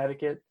lost to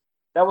Connecticut,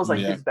 that was like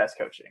his best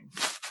coaching.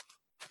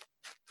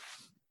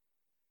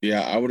 Yeah,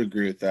 I would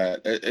agree with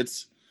that.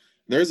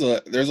 There's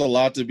a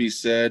lot to be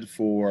said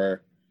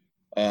for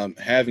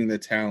having the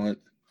talent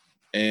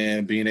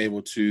and being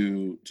able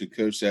to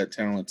coach that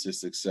talent to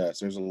success.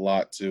 There's a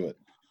lot to it.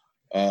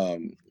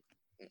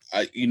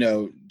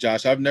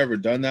 Josh, I've never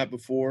done that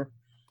before.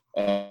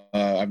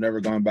 I've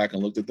never gone back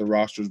and looked at the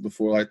rosters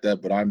before like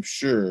that, but I'm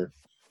sure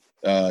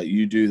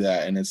you do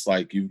that. And it's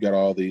like you've got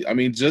all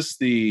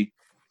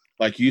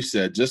like you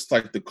said, just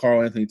like the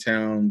Karl Anthony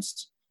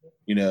Towns,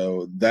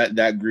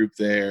 that group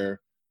there,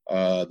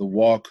 the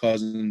Wall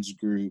Cousins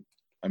group.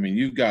 I mean,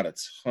 you've got a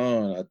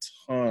ton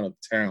of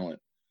talent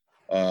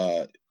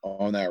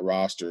on that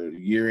roster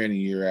year in and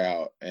year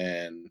out,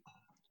 and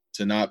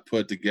to not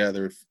put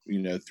together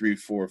 3,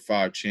 4,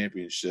 5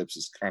 championships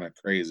is kind of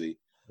crazy.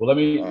 Well, let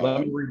me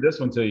read this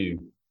one to you.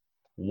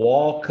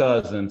 Wall,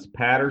 Cousins,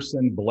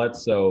 Patterson,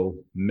 Bledsoe,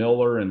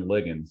 Miller, and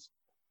Liggins.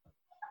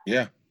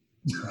 Yeah.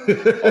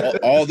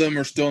 all of them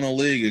are still in the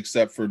league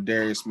except for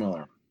Darius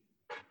Miller.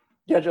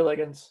 Yeah, Joe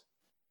Liggins.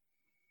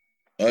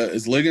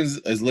 Is Liggins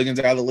out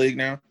of the league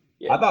now?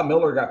 Yeah. I thought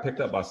Miller got picked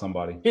up by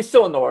somebody. He's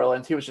still in New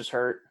Orleans. He was just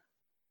hurt.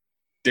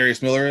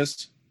 Darius Miller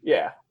is?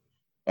 Yeah.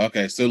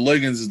 Okay, so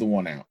Liggins is the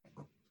one out.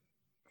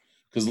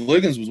 Because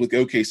Liggins was with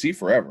OKC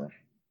forever.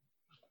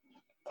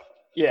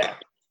 Yeah.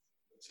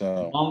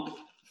 So Monk,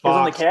 he was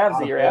on the Cavs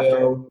the year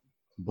after.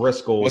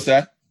 Briscoe. What's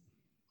that?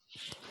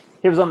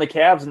 He was on the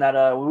Cavs in that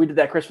when we did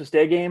that Christmas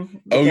Day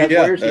game. Oh yeah,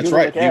 that's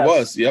right. He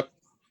was. Yep.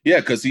 Yeah,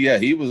 because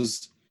he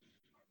was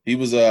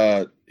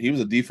a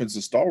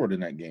defensive stalwart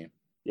in that game.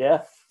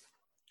 Yeah.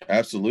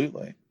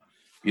 Absolutely.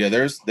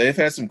 Yeah, they've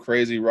had some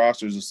crazy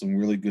rosters of some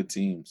really good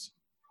teams.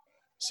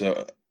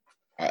 So,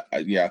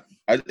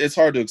 it's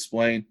hard to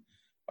explain.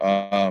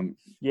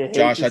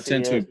 Josh, I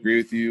tend to agree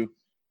with you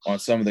on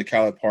some of the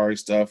Calipari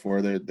stuff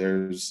where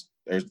there's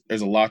a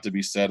lot to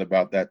be said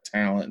about that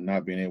talent and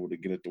not being able to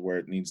get it to where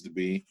it needs to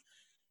be.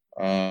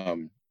 But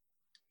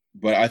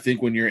I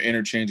think when you're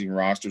interchanging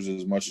rosters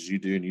as much as you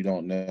do and you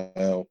don't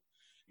know,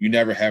 you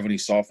never have any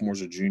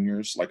sophomores or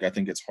juniors. Like, I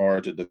think it's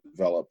hard to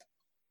develop.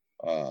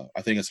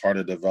 I think it's hard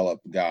to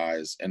develop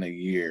guys in a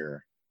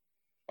year.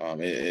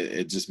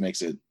 It just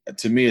makes it,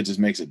 to me, it just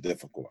makes it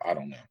difficult. I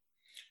don't know.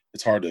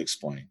 It's hard to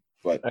explain.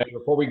 But hey,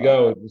 before we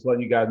go, just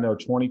letting you guys know,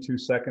 22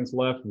 seconds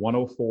left,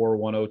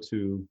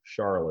 104-102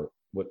 Charlotte.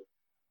 What?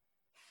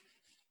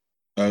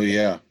 Oh,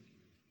 yeah.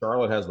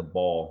 Charlotte has the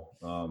ball.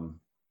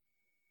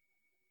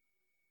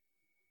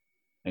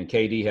 And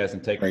KD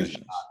hasn't taken a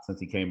shot since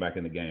he came back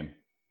in the game.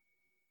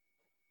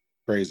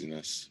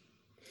 Craziness.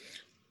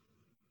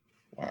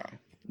 Wow.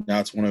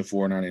 Now it's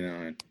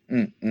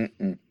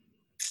 104-99.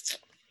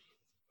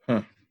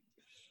 Huh.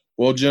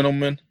 Well,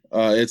 gentlemen,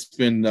 it's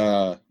been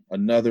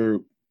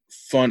another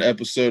fun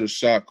episode of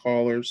Shot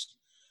Callers.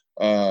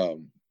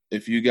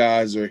 If you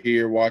guys are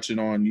here watching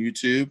on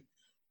YouTube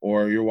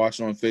or you're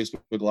watching on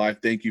Facebook Live,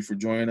 thank you for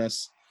joining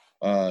us.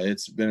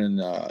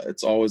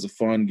 It's always a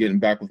fun getting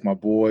back with my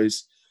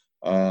boys.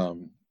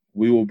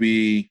 We will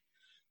be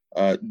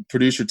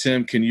producer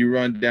Tim, can you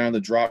run down the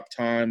drop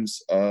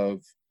times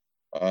of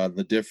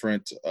the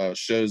different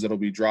shows that'll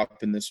be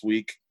dropping this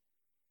week?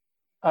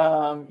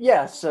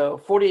 Yeah, so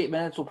 48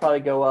 Minutes will probably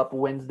go up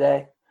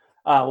Wednesday.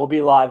 We'll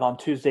be live on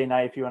Tuesday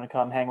night if you want to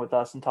come hang with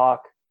us and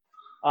talk.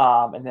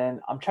 And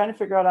then I'm trying to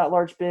figure out At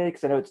Large Bid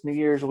because I know it's New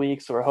Year's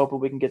week, so we're hoping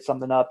we can get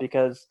something up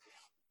because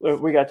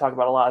we got to talk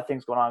about a lot of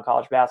things going on in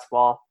college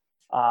basketball.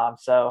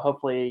 So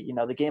hopefully,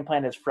 the game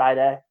plan is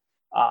Friday.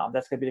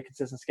 That's going to be the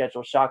consistent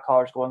schedule. Shot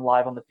callers going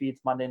live on the feeds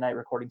Monday night,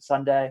 recording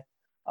Sunday.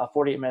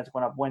 48 Minutes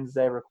going up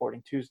Wednesday,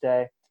 recording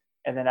Tuesday.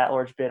 And then At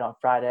Large Bid on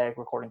Friday,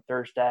 recording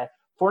Thursday.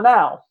 For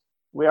now,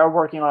 we are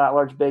working on At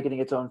Large Bid getting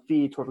its own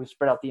feed where we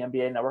spread out the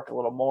NBA network a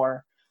little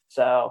more.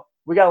 So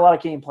we got a lot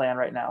of game plan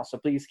right now. So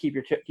please keep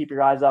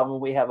your eyes out.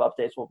 When we have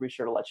updates, we'll be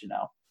sure to let you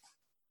know.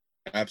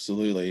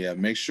 Absolutely. Yeah.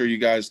 Make sure you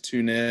guys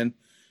tune in.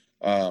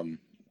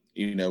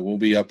 We'll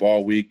be up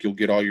all week. You'll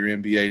get all your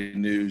NBA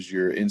news,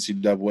 your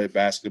NCAA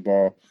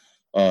basketball.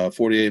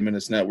 48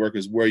 Minutes Network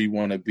is where you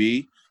want to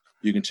be.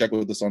 You can check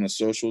with us on the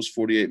socials,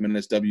 48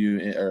 Minutes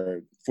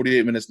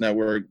 48 Minutes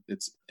Network.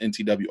 It's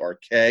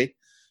NTWRK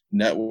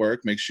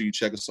Network. Make sure you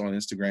check us on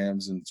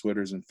Instagrams and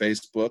Twitters and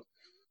Facebook.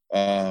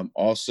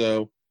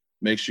 Also,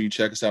 make sure you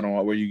check us out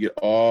on where you get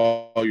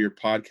all your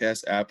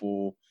podcasts,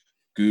 Apple,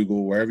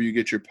 Google, wherever you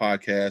get your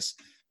podcasts.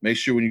 Make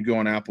sure when you go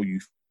on Apple,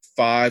 you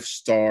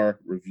 5-star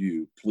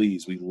review,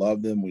 please. We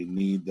love them. We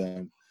need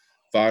them.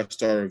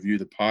 5-star review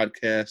the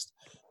podcast.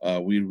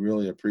 We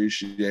really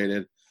appreciate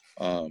it.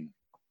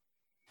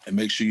 And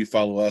make sure you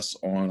follow us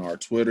on our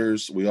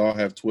Twitters. We all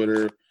have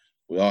Twitter.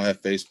 We all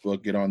have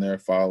Facebook. Get on there,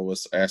 follow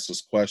us, ask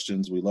us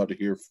questions. We love to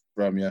hear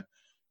from you.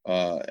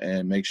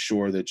 And make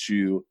sure that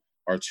you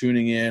are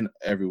tuning in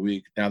every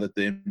week. Now that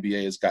the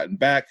NBA has gotten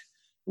back,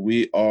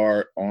 we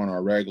are on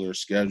our regular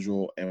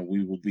schedule, and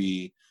we will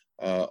be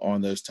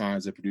on those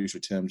times that producer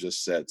Tim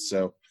just said.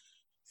 So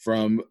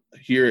from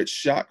here at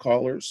Shot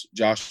Callers,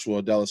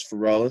 Joshua Dallas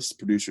Ferrellis,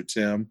 producer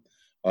Tim,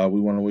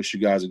 we want to wish you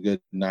guys a good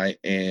night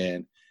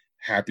and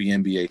happy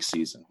NBA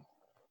season.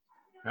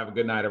 Have a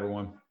good night,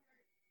 everyone.